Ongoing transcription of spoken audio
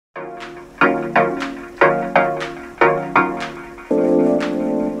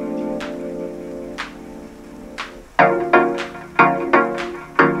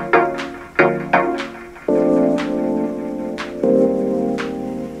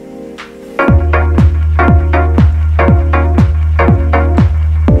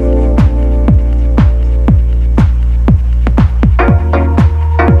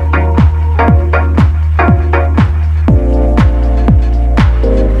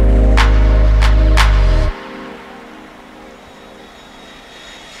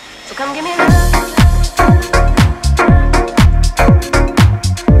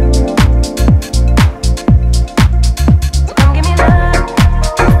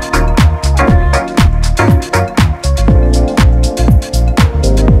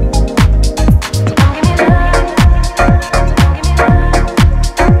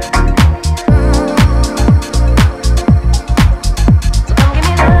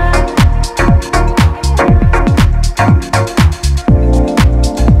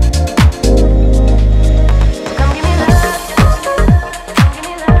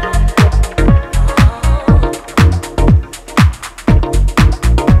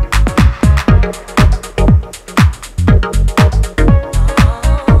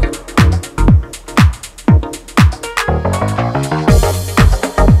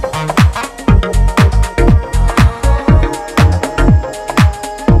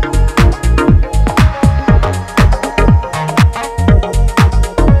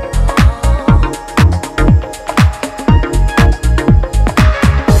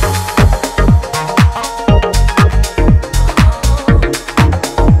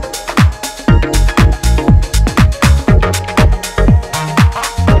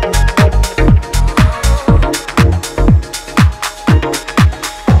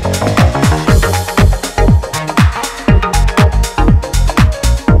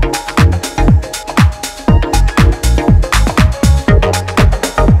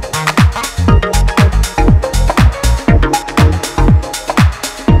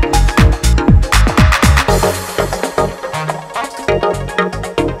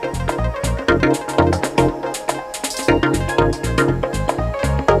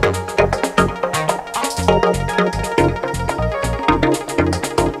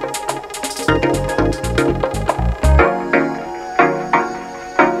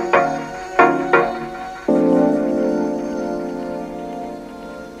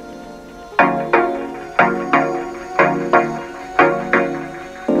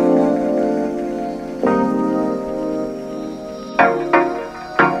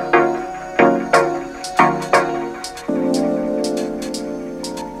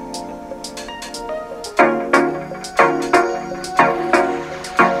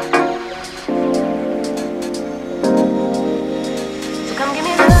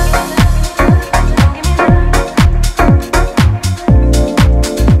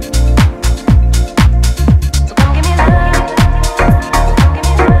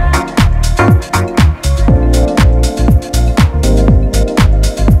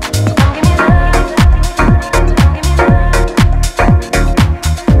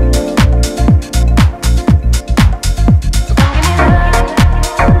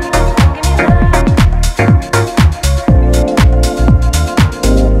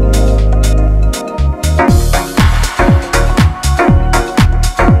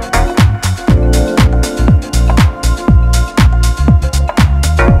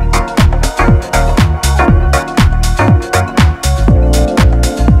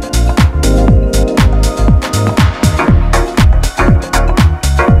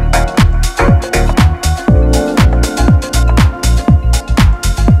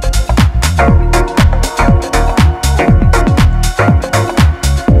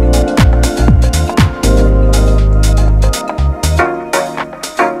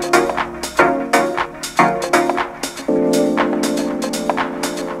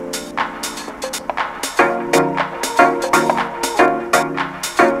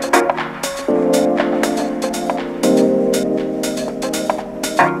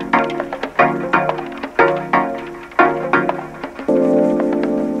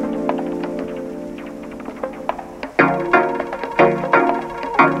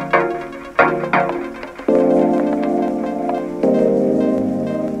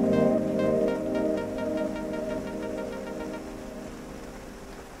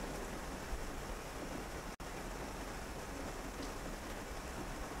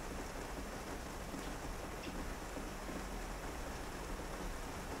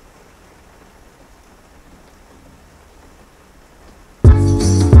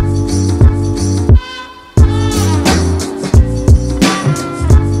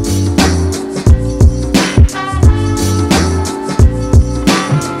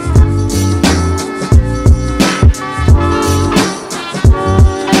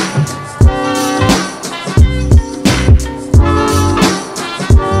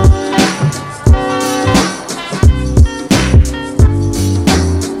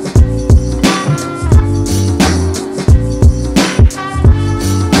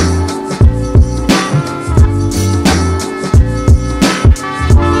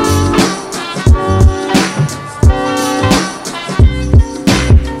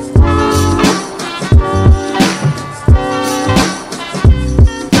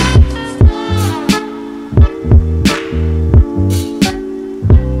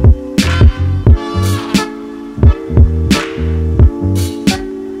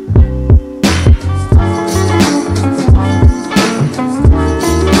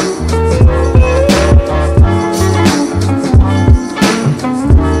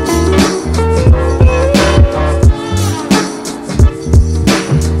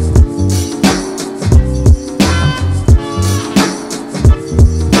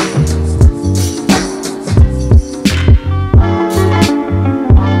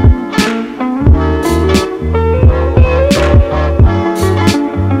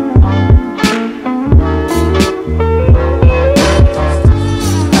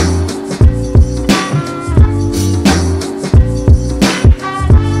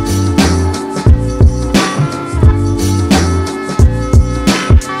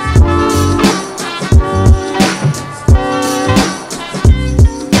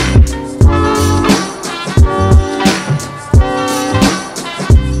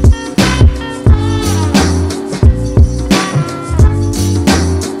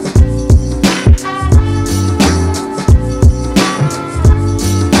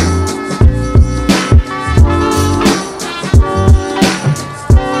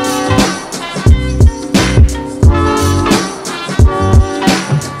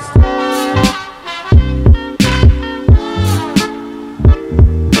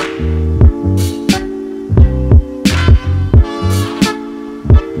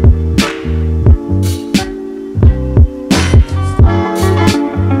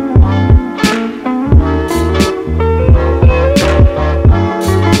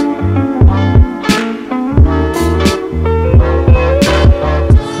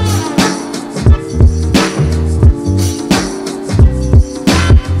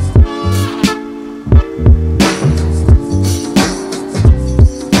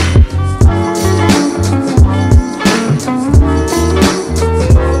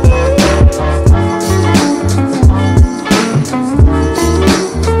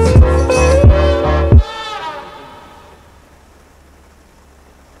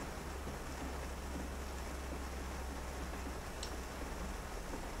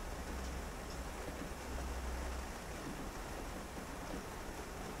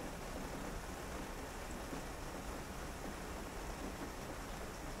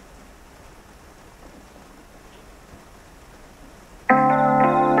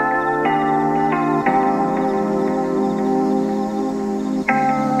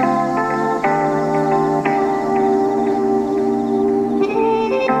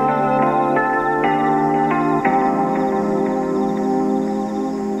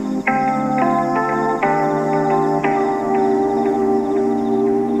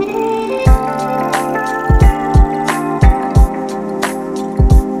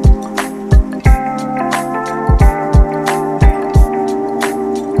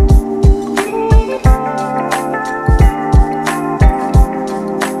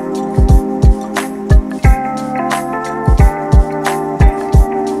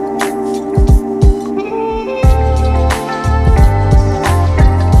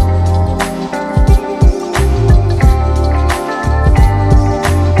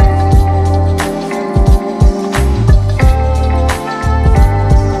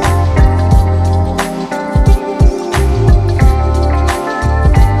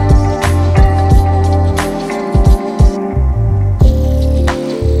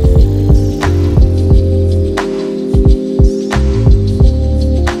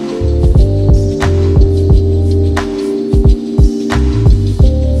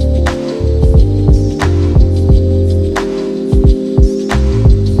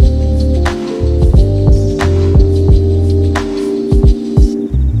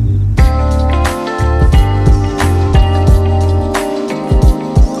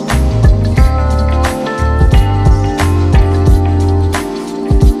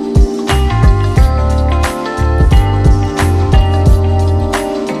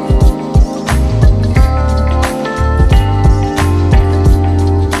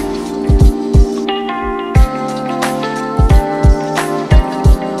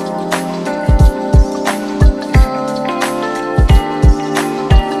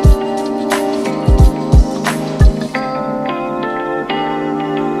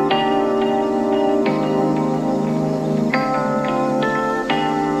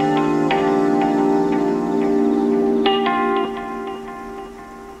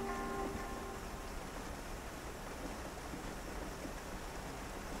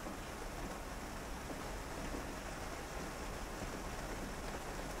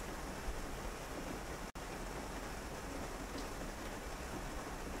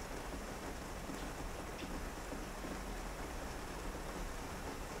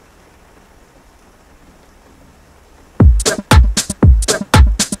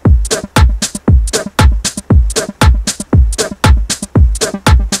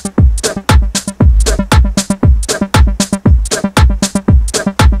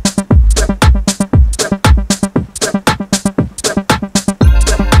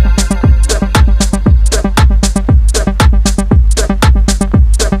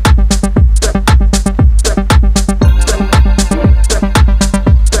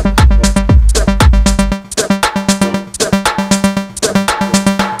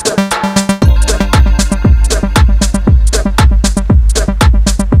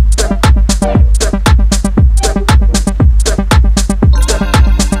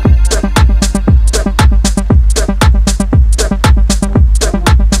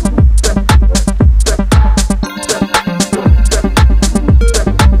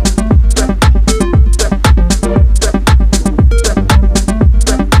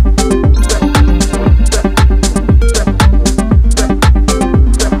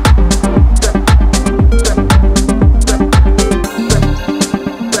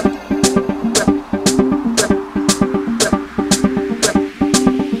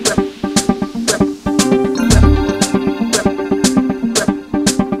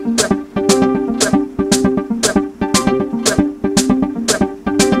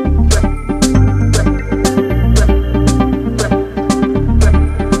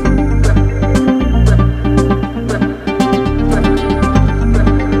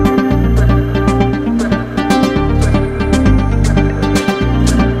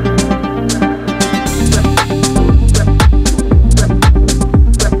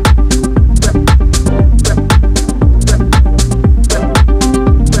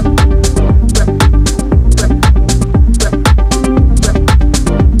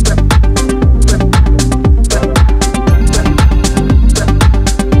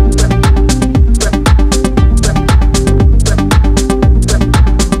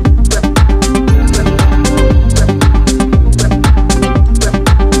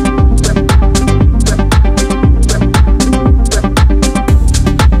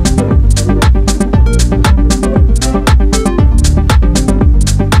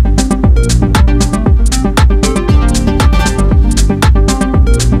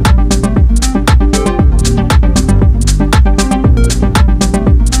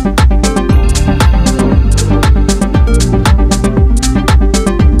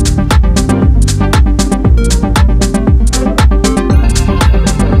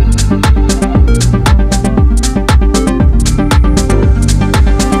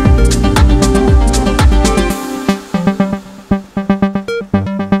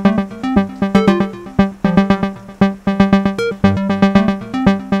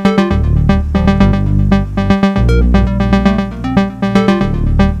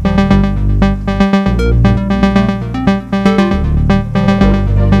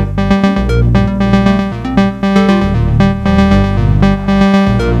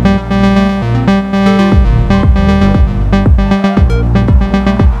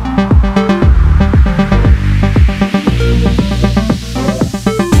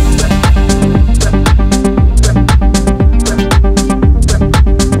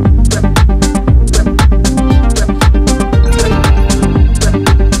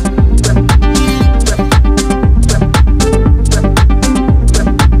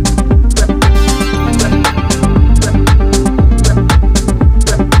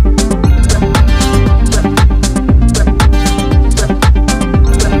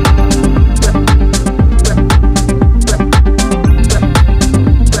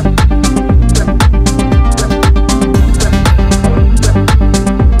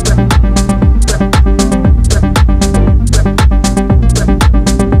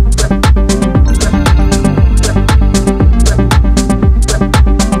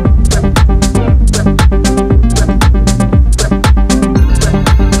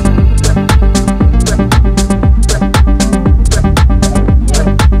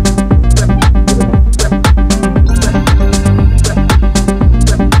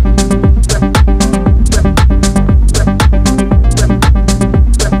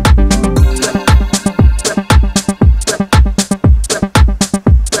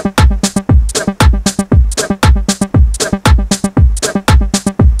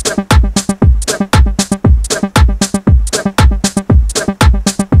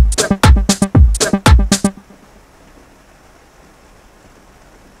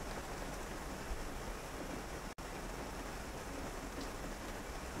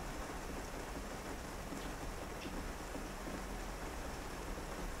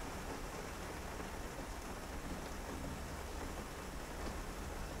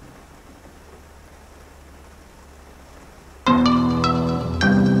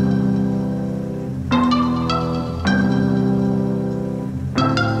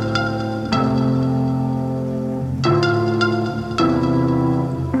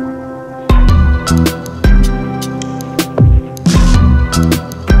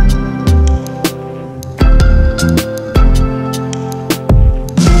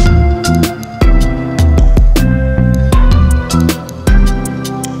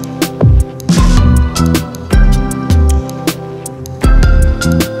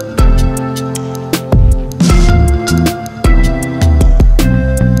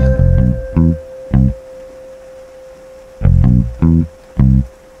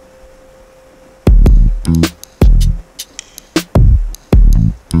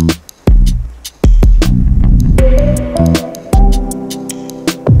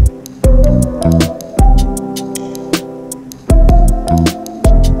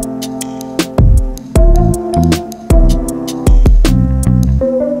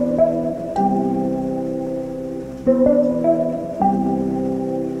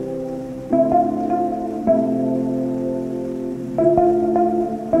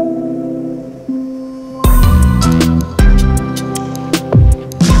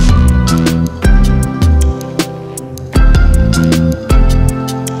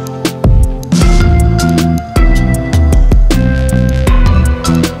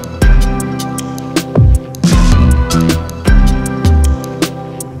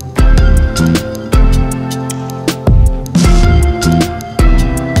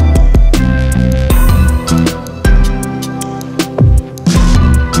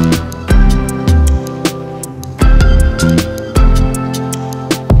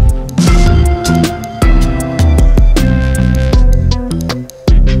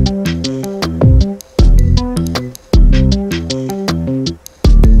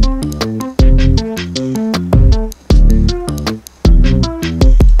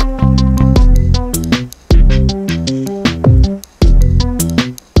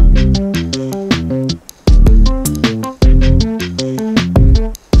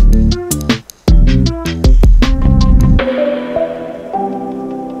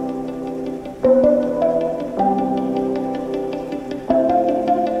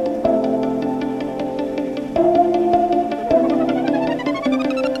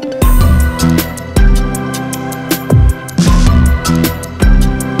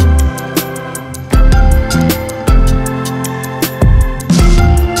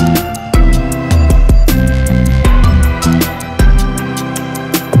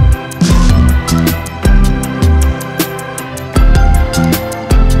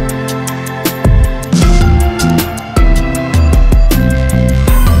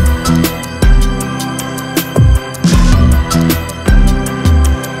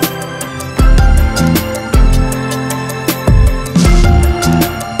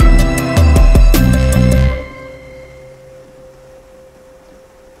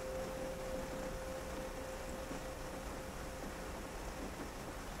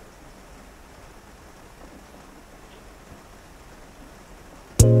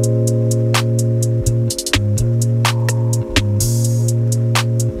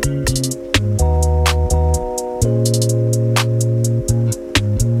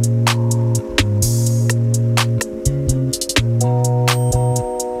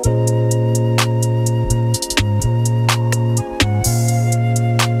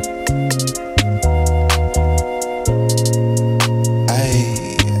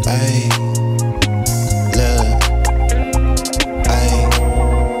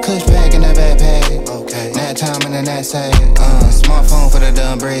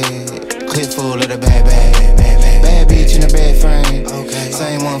done bread. Clip full of the bad bitch in the bed frame.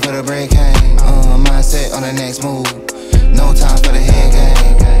 Same one for the break cane. Mindset on the next move. No time for the head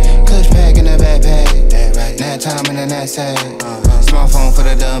game. Kush pack in the backpack. Nap time in the knapsack. Smartphone for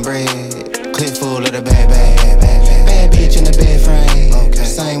the done bread. Clip full of the bad bitch in the bed frame.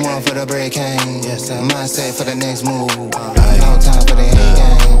 Same one for the break cane. Mindset for the next move. No time for the head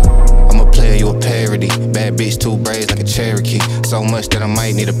game. I'm a player, you a parody. Bad bitch, 2 braids like a Cherokee. So much that I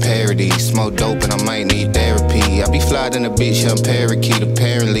might need a parody. Smoke dope and I might need therapy. I be fly than a bitch, young parakeet.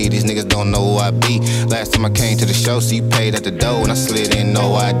 Apparently, these niggas don't know who I be. Last time I came to the show, so you paid at the door and I slid in,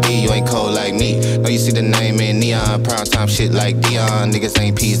 no ID. You ain't cold like me. Know you see the name in neon. Prime time shit like Dion. Niggas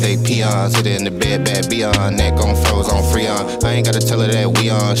ain't peas, they peons. Hit it in the bed, bad beyond. Neck on froze, on Freon. I ain't gotta tell her that we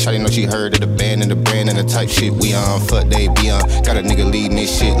on. Shawty know she heard of the band and the brand and the type shit we on. Fuck they be on. Got a nigga leading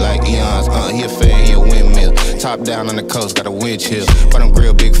this shit like Eons. He a fan, he a windmill. Top down on the coast, got a wind chill. Bottom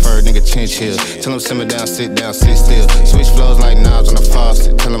grill, big fur, nigga chinchill. Tell him simmer down, sit still. Switch flows like knobs on the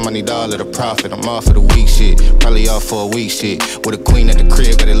faucet. Tell him I need all of the profit. I'm off for the week shit. Probably off for a week shit. With a queen at the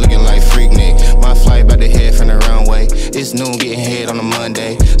crib, got it looking like Freaknik. My flight about to head from the runway. It's noon, getting head on a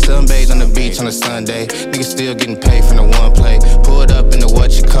Monday. Sunbathe on the beach on a Sunday. Niggas still getting paid from the one play. Pulled up in the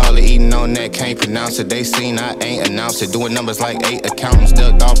what you call it, eating on that, can't pronounce it. They seen I ain't announced it. Doing numbers like 8 accountants.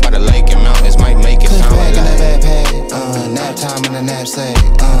 Ducked off by the lake and mountains, might make it sound like in the backpack. Nap time in the knapsack.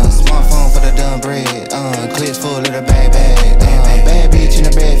 Smartphone for the done bread. Clips full of the bad bitch in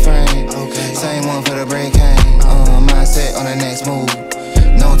the bed frame. Same one for the break cane. Mindset on the next move.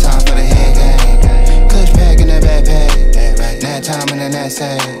 No time for the head game. Kush pack in the backpack. Nap time in the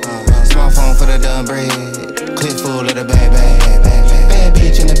knapsack. Smartphone for the done bread. Clip full of the bad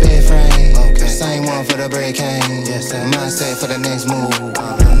bitch in the bed frame. Same one for the break cane. Mindset for the next move.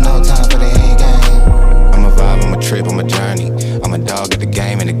 No time for the head game. I'm a vibe, I'm a trip, I'm a journey. I'm a dog at the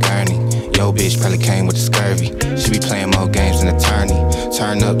game in the gurney. Yo, bitch probably came with the scurvy. She be playing more games than attorney.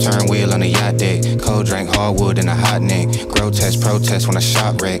 Turn up, turn wheel on the yacht deck. Cold drink, hardwood in a hot neck. Grotesque protest when I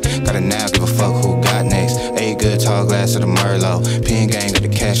shop wreck. Gotta now give a fuck who got next. 8 good tall glass of the Merlot. Pin gang got the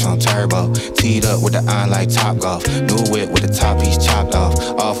cash on turbo. Teed up with the iron like Top Golf. New whip with the top piece chopped off.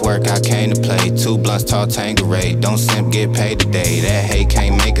 Off work I came to play. 2 blunts tall Tanqueray. Don't simp get paid today. That hate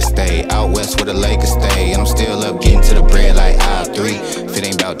can't make a stay. Out west where the Lakers stay. And I'm still up getting to the bread like aisle 3. If it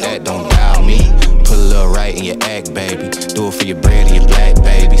ain't about that, don't dial me. Put a little right in your act, baby. Do it for your bread and your black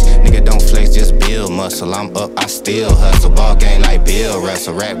babies. Nigga don't flex, just build muscle. I'm up, I still hustle. Ball game like Bill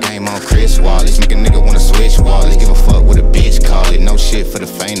Russell. Rap game on Chris Wallace. Make a nigga wanna switch wallets. Give a fuck what a bitch call it. No shit for the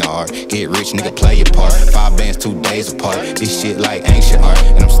faint of heart. Get rich, nigga, play your part. 5 bands, 2 days apart. This shit like ancient art.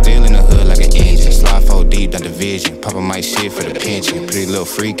 And I'm still in the hood like an engine. Slide 4 deep, down division. Papa might shit for the pension. Pretty little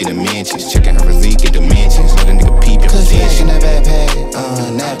freak in the mentions. Checking her physique in dimensions. Let a nigga peep your position. In the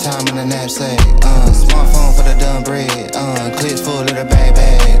backpack. Nap time in the knapsack. Smartphone for the done bread. Clips full of the bad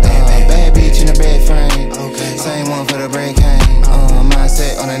bitch in the bed frame. Same one for the break cane.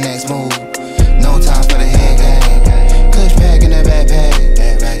 Mindset on the next move. No time for the head game. Kush pack in the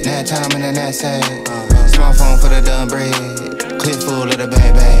backpack. Nap time in the knapsack. Smartphone for the done bread. Clip full of the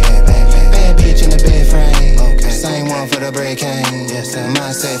bad bitch in the bed frame. Same one for the break cane.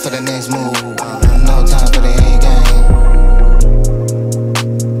 Mindset for the next move. No time for the head game.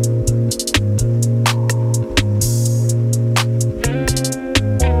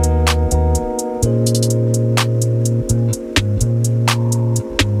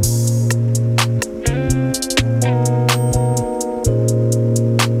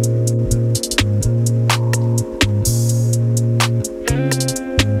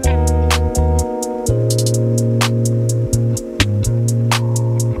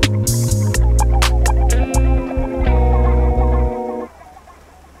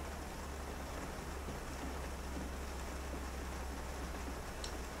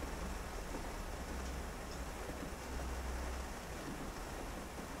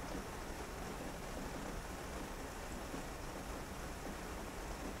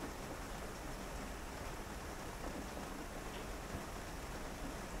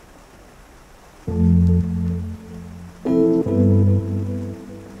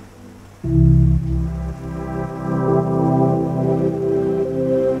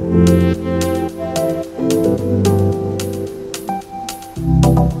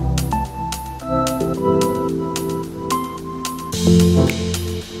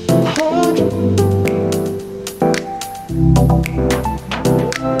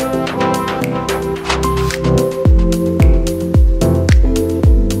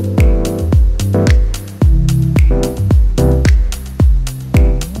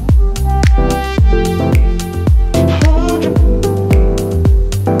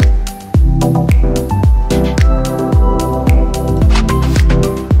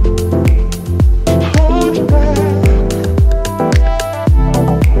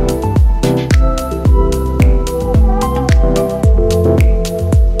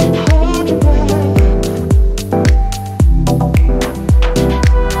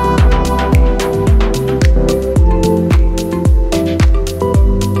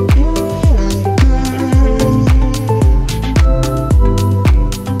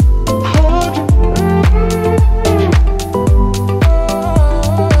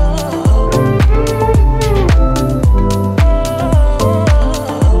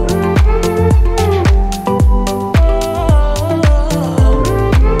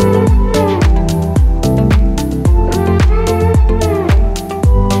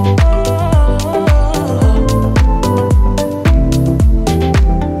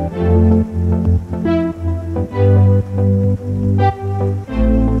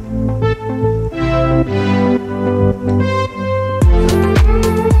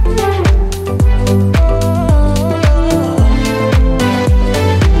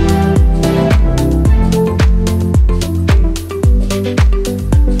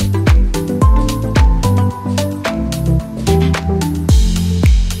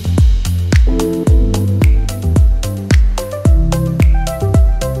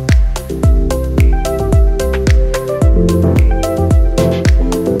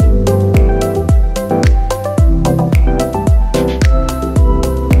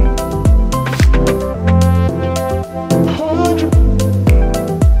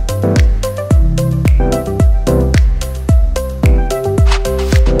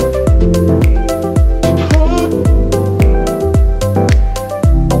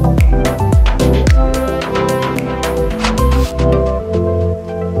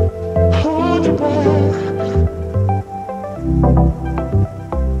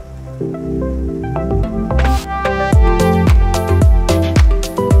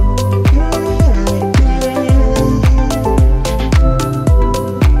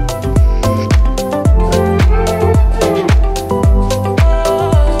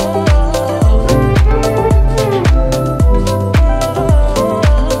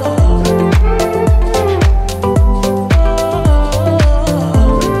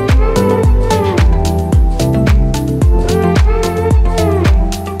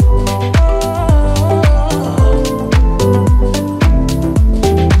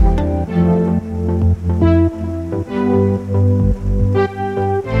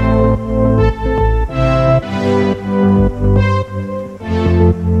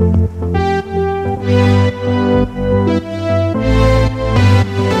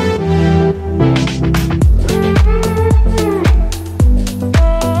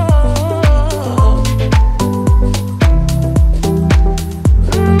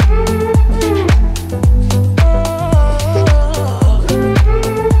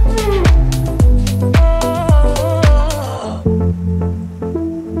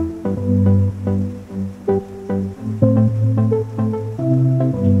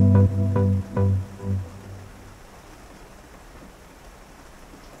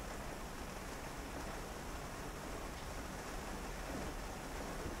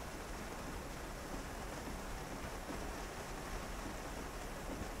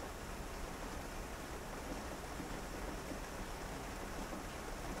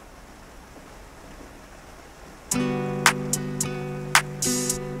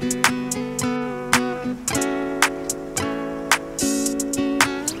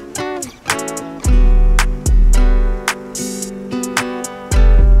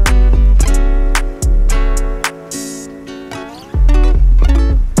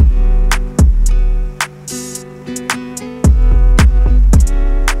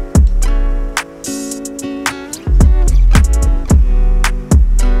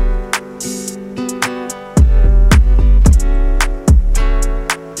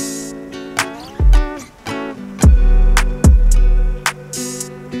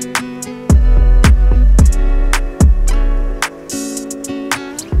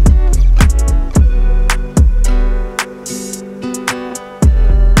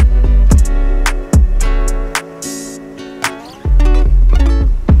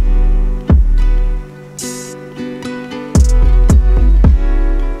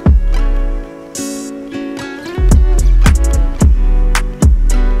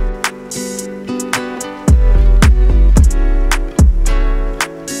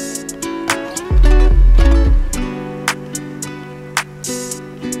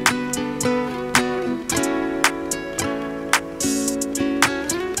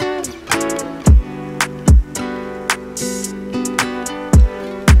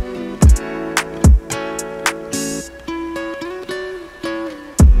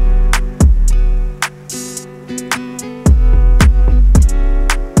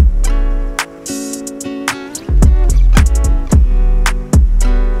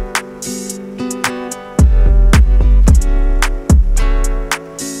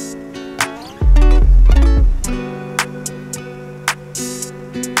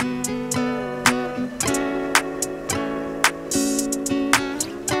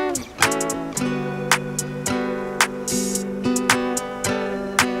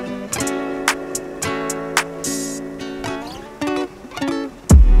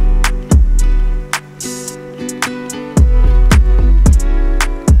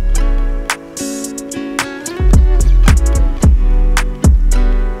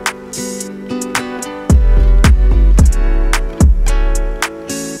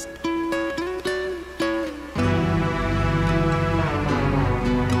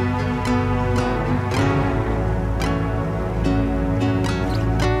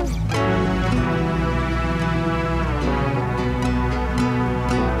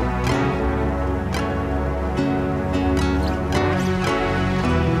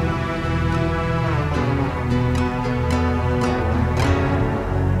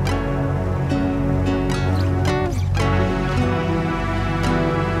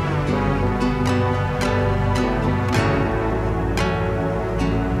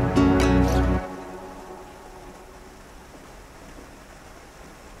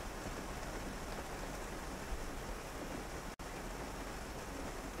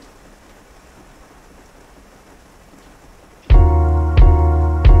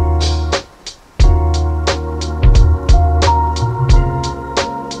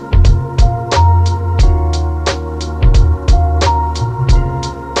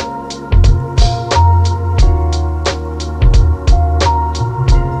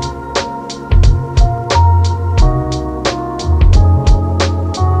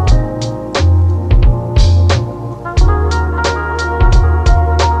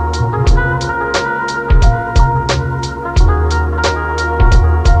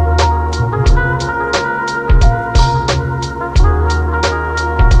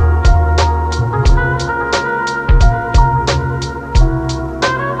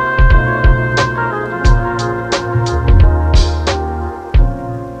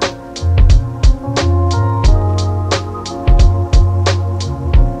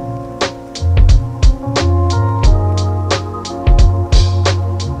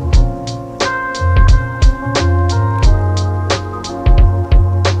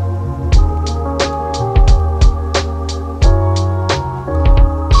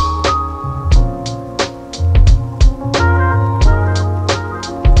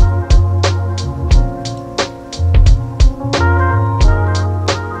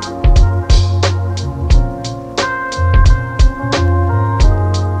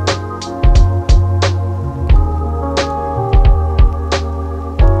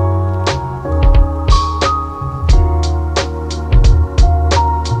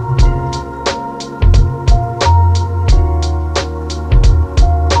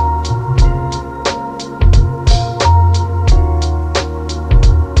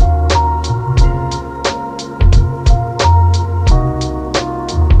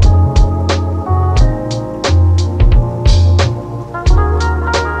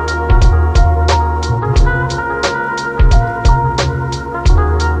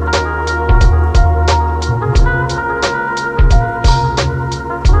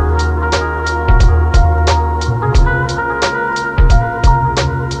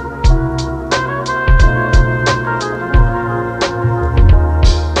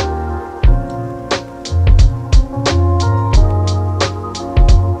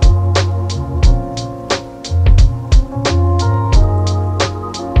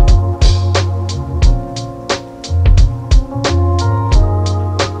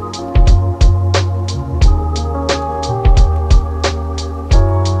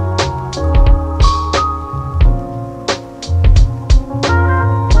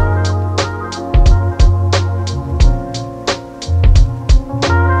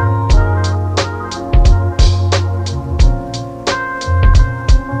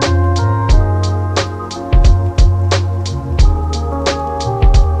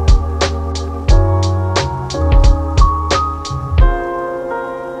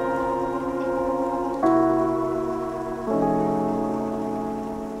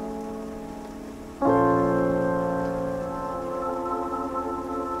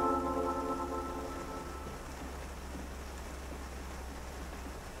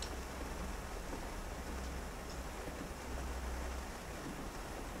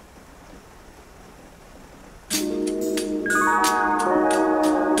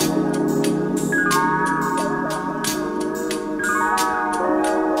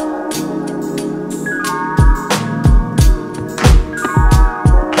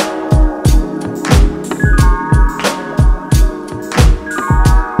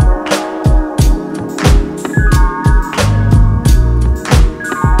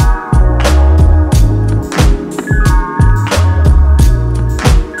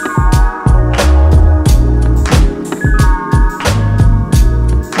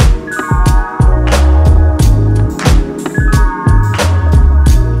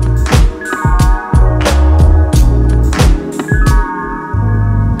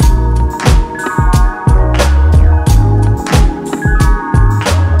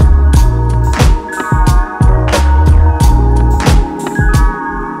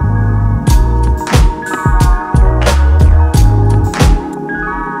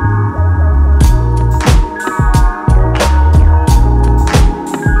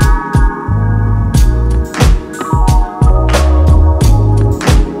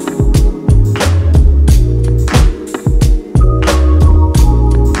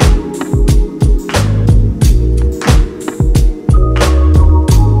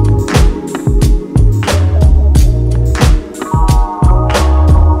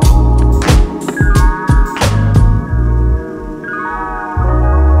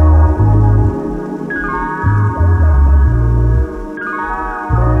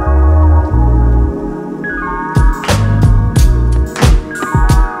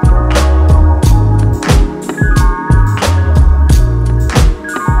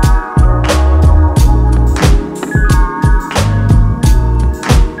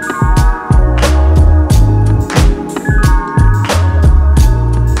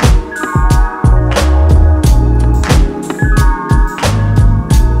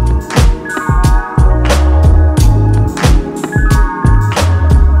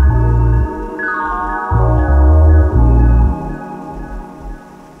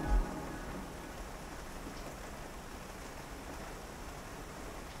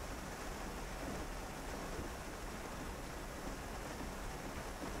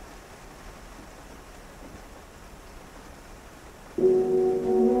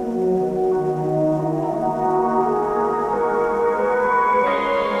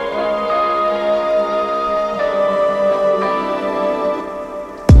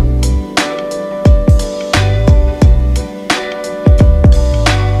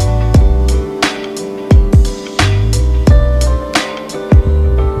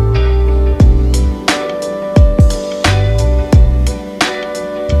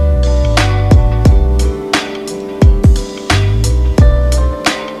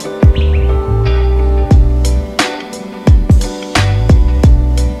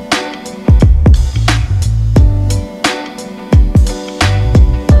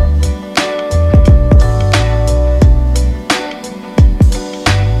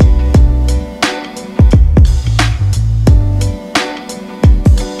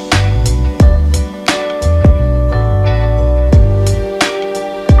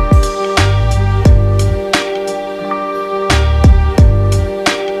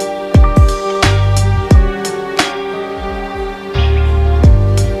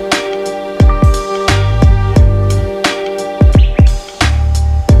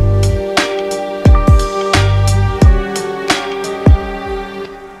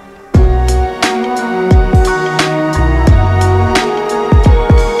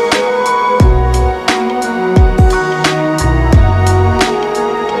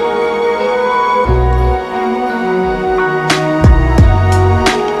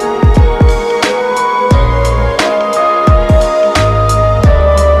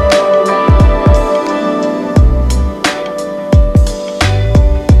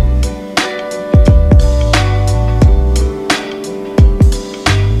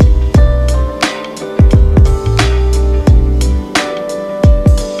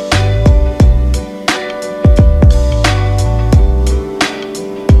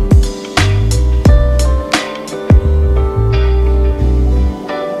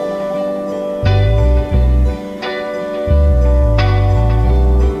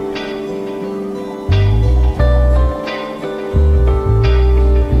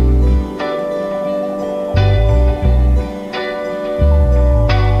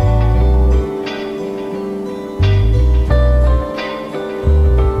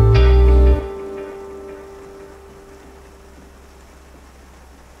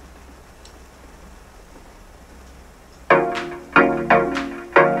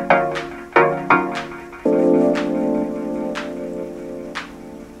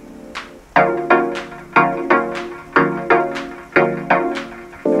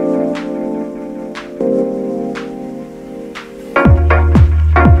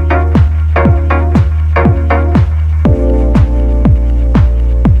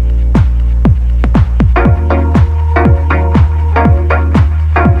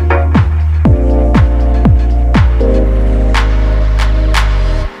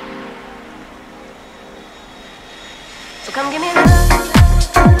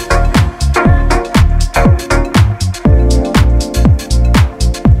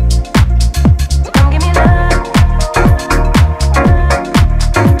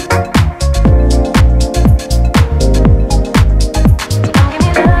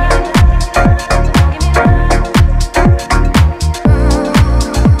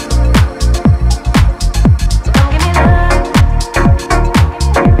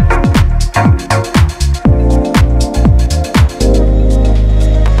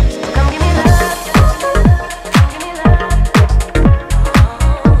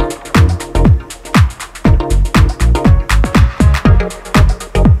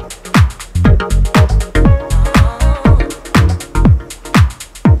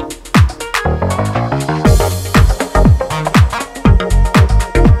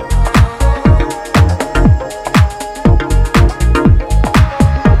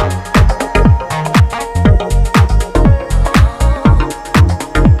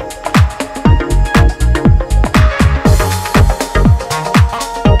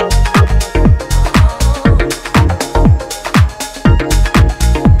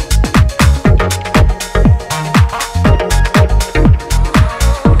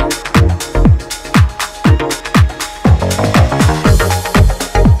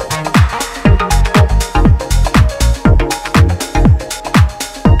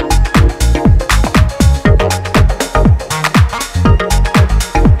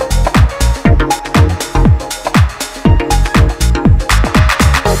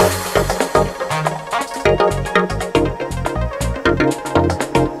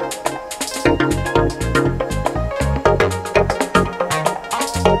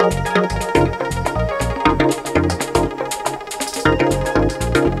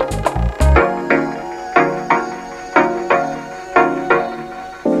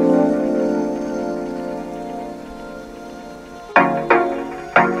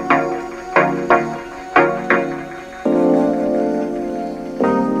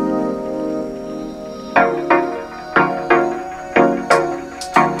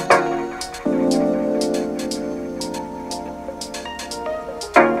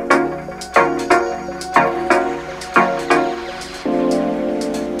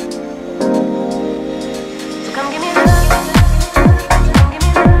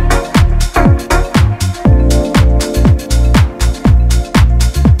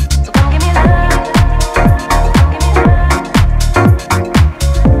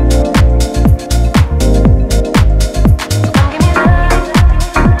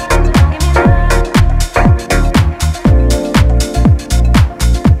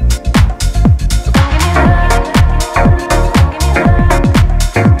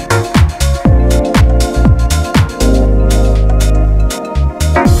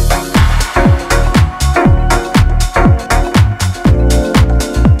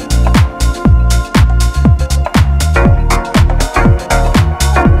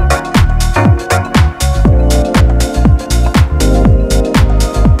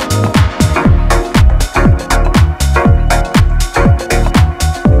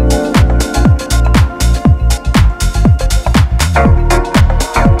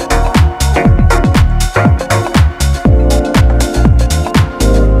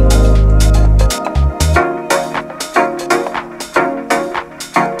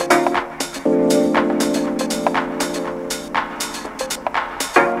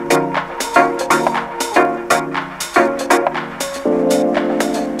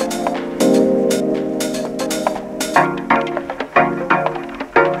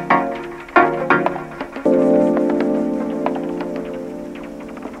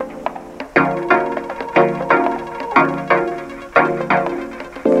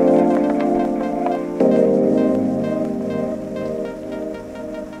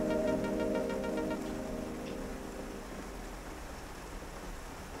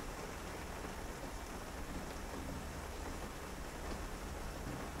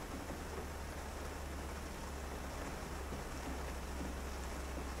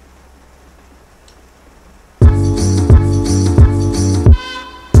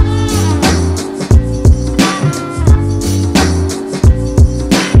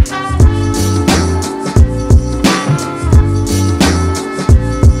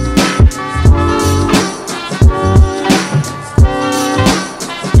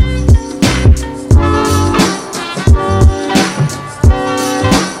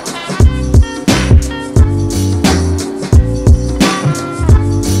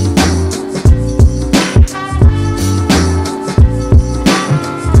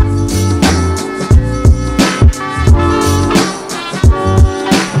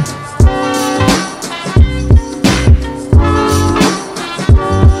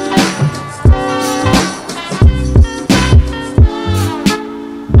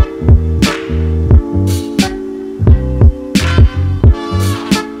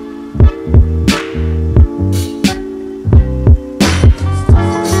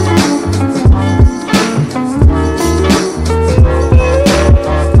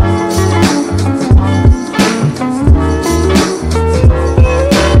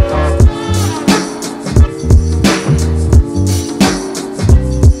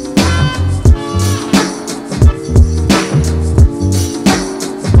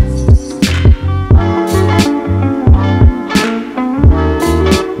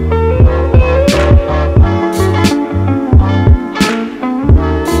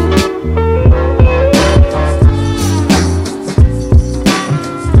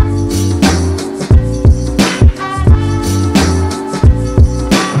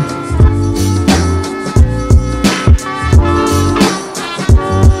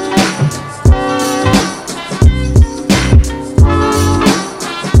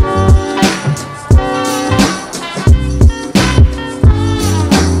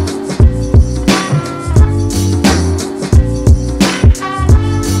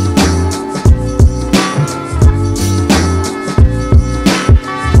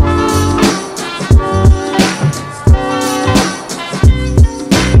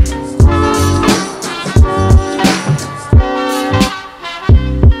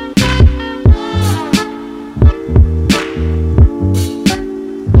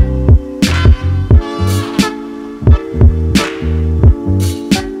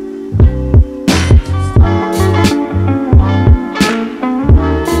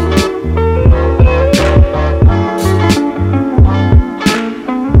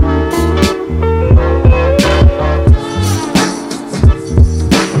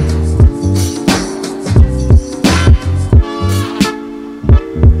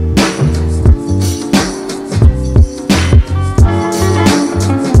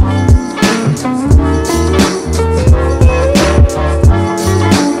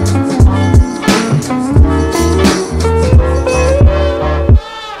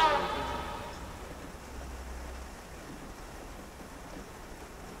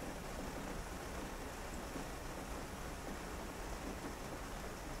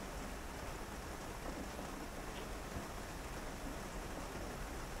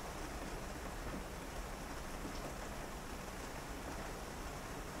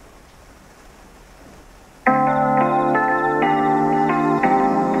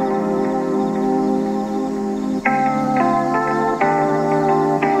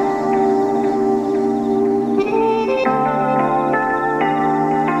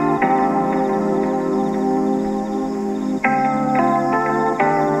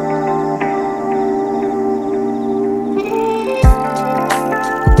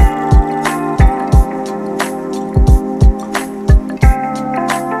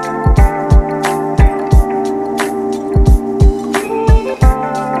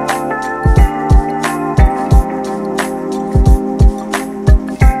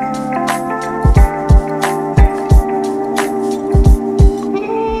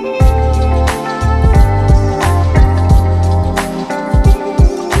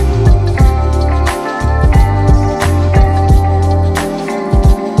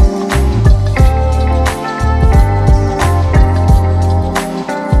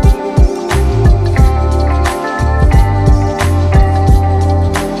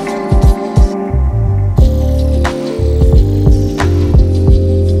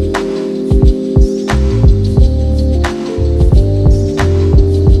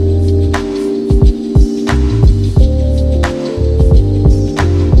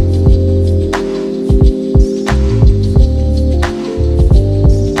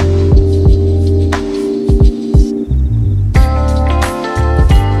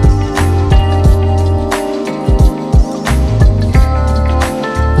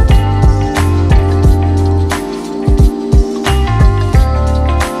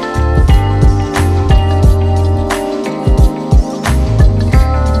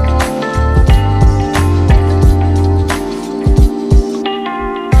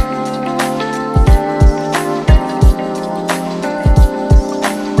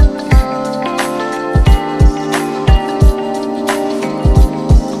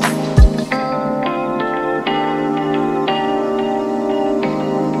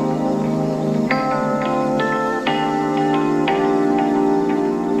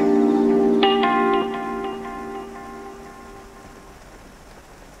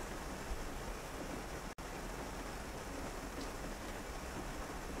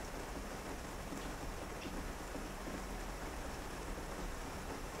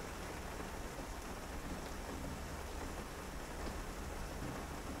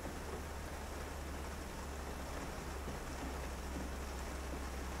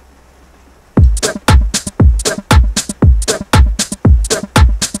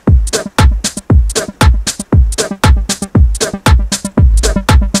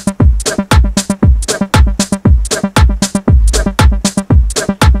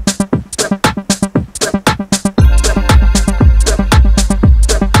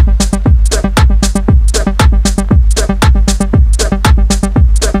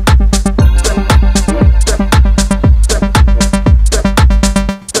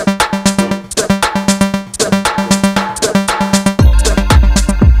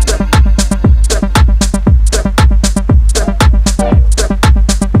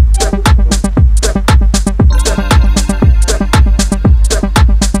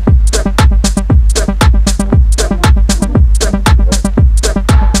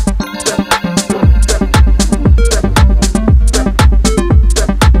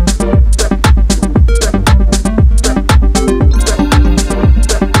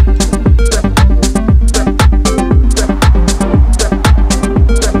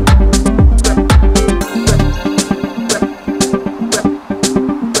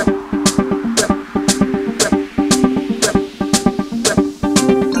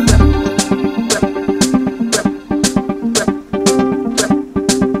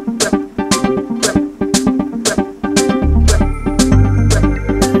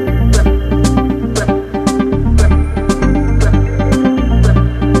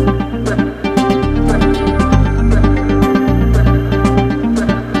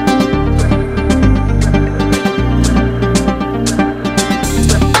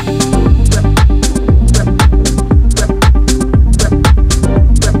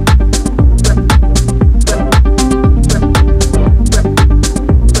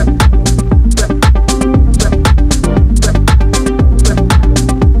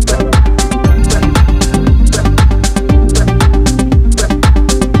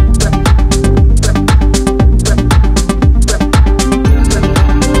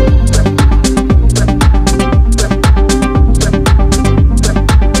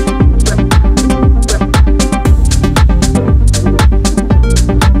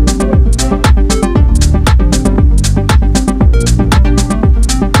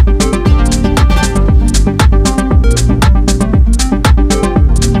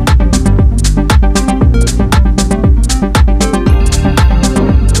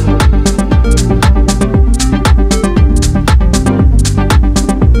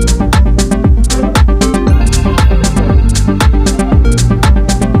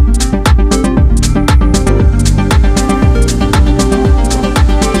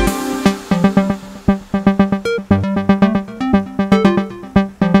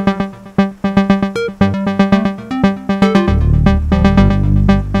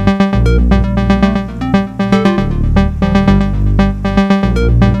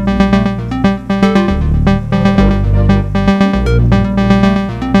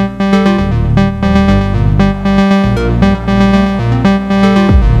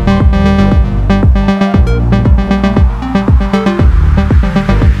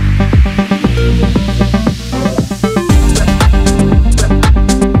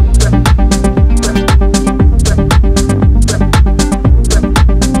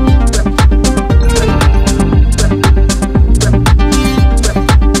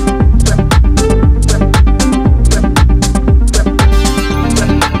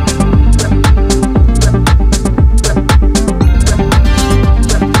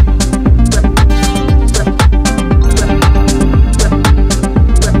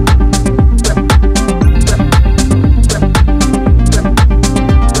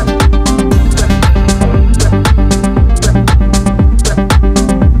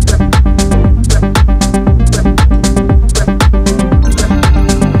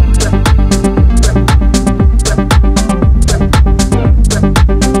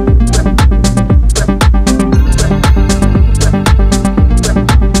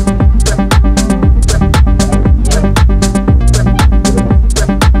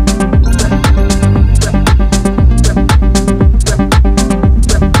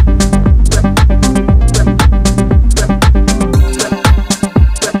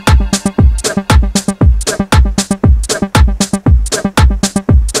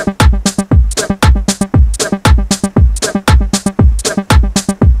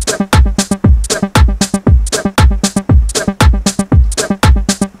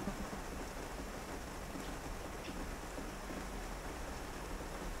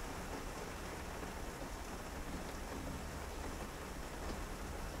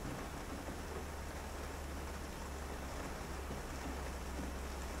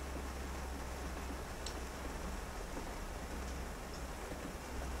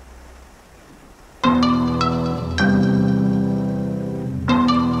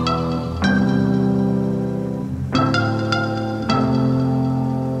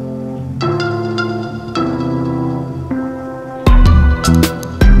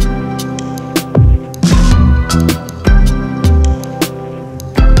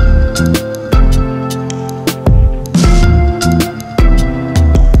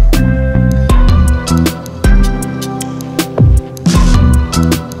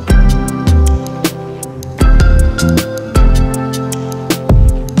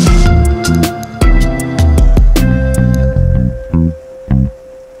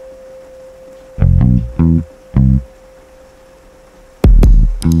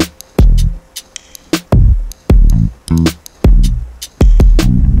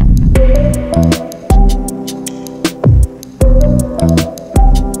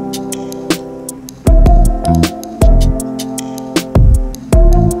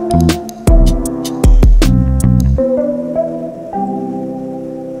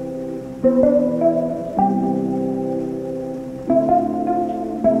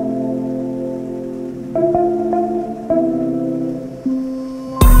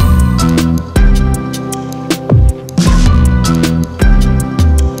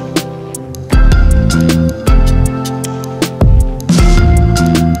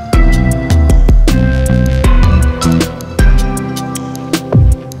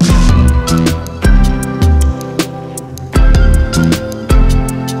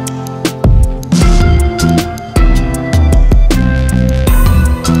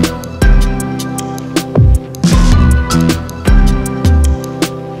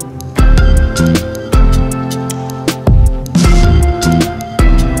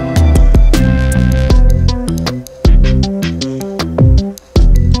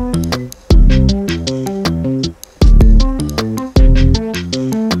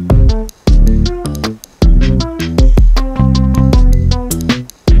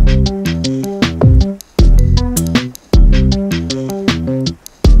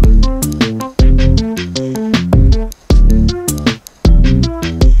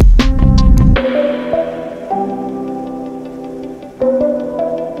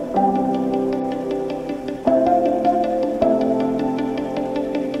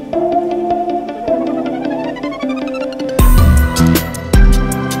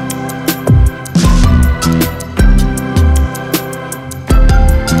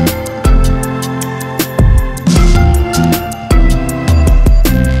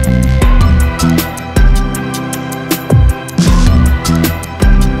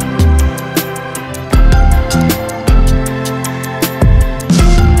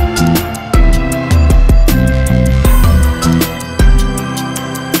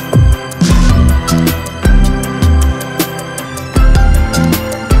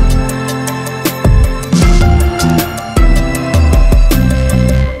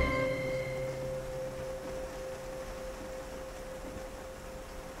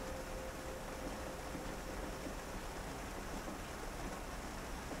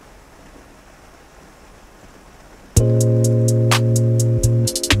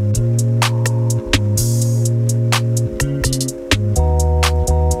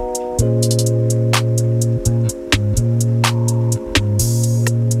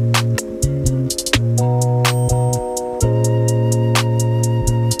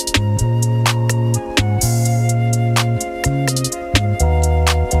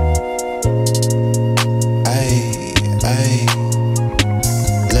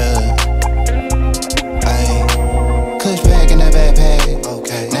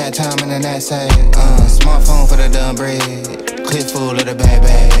 Smartphone for the dumb bread. Clip full of the bad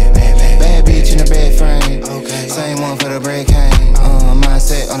bag. Bad bitch in the bed frame. Same one for the break cane.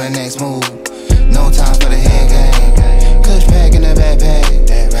 Mindset on the next move. No time for the head game. Kush pack in the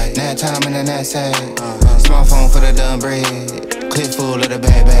backpack. Nap time in the knapsack. Smartphone for the dumb bread. Clip full of the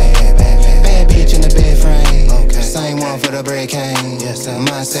bad bag. Bad bitch in the bed frame. Same one for the break cane.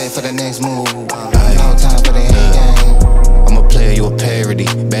 Mindset for the next move. No time for the head game. I'm a player, you a parody.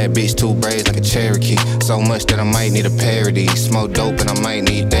 Bad bitch, two braids like a Cherokee. So much that I might need a parody. Smoke dope and I might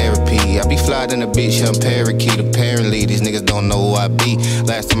need therapy. I be fly than a bitch, young parakeet. Apparently, these niggas don't know who I be.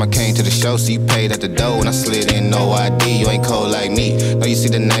 Last time I came to the show, so you paid at the door and I slid in, no ID. You ain't cold like me. No, you see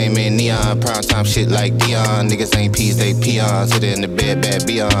the name in neon. Prime time shit like Dion. Niggas ain't peas, they peons. Hit it in the bed, bad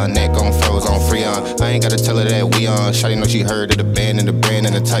beyond. Neck on froze, on Freon. I ain't gotta tell her that we on. Shawty know she heard of the band and the brand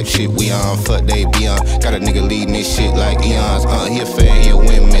and the type shit we on. Fuck they be on. Got a nigga leading this shit like Eons. He a fan, he a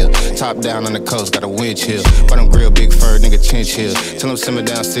windmill. Top down on the coast, got a wind chill. Bottom grill, big fur, nigga chinchill. Tell him simmer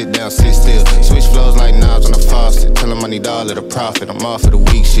down, sit still. Switch flows like knobs on the faucet. Tell him I need all of the profit. I'm off for the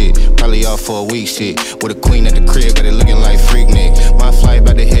week shit. Probably off for a week shit. With a queen at the crib, got it looking like Freaknik. My flight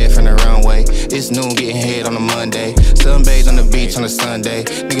about to head from the runway. It's noon, getting head on a Monday. Sunbathe on the beach on a Sunday.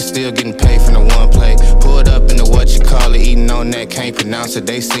 Niggas still getting paid from the one play. Pulled up in the what you call it. Eating on that, can't pronounce it.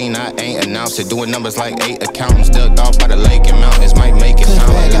 They seen I ain't announced it. Doing numbers like 8 accountants. Ducked off by the lake and mountains. Might make it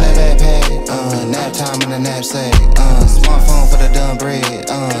sound like in the backpack. Nap time in the knapsack. Smartphone for the dumb bread.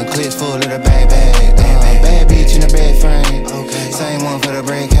 Clips full of the bag. Bad bitch in the bed frame. Same one for the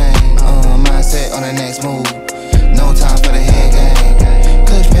break cane. Mindset on the next move. No time for the head game.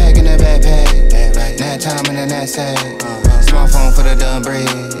 Kush pack in the backpack. Nap time in the knapsack. Smartphone for the dumb bread.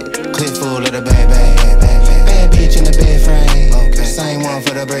 Clip full of the bag.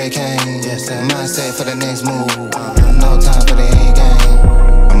 mindset for the next move. No time for the end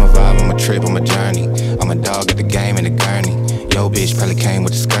game. I'm a vibe, I'm a trip, I'm a journey. I'm a dog at the game in the gurney. Yo, bitch probably came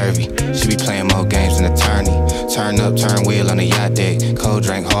with the scurvy. She be playing more games than attorney. Turn up, turn wheel on the yacht deck. Cold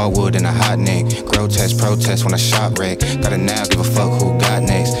drink, hardwood and a hot neck. Grotesque protest when I shop wreck. Got it now, give a fuck who got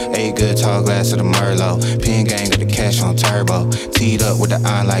next. A good tall glass of the Merlot. Pin gang got the cash on turbo. Teed up with the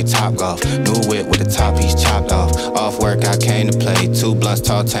iron like Top Golf. New whip with the top piece chopped off. Off work, I came to play. 2 blunts,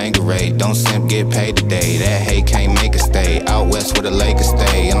 tall Tanqueray. Don't simp, get paid today. That hate can't make it stay. Out west where the Lakers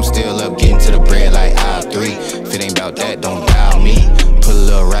stay. And I'm still up getting to the bread like aisle 3. If it ain't about that, don't dial me. Put a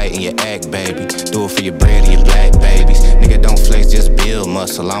little right in your act, baby. Do it for your bread and your black babies. Nigga, don't flex, just build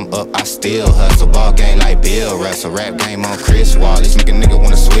muscle. I'm up, I still hustle. Ball game like Bill Russell. Rap game on Chris Wallace. Make a nigga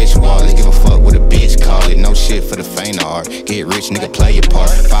wanna switch wallets. Give a fuck what a bitch call it. No shit for the faint of art. Get rich, nigga, play your part.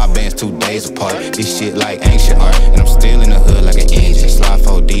 5 bands, 2 days apart. This shit like ancient art. And I'm still in the hood like an engine. Slide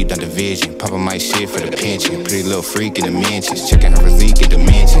 4 deep, down division. Poppin' my shit for the pension. Pretty little freak in the mentions. Checking her physique and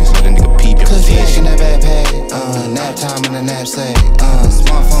dimensions. Let a nigga peep your position. In that backpack, nap time in the knapsack.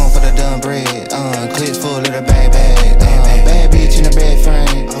 Smartphone for the done bread. Clips full of the bag bag. Bad bitch in the bed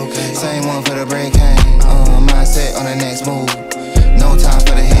frame. Same one for the break cane. Mindset on the next move. No time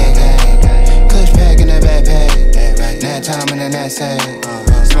for the head game. Kush pack in the backpack. Nap time in the knapsack.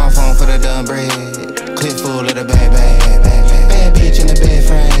 Smartphone for the done bread. Clip full of the bag bag. Bad bitch in the bed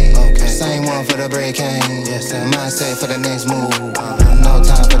frame. Same one for the break cane. Mindset for the next move. No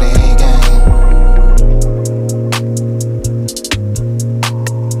time for the head game.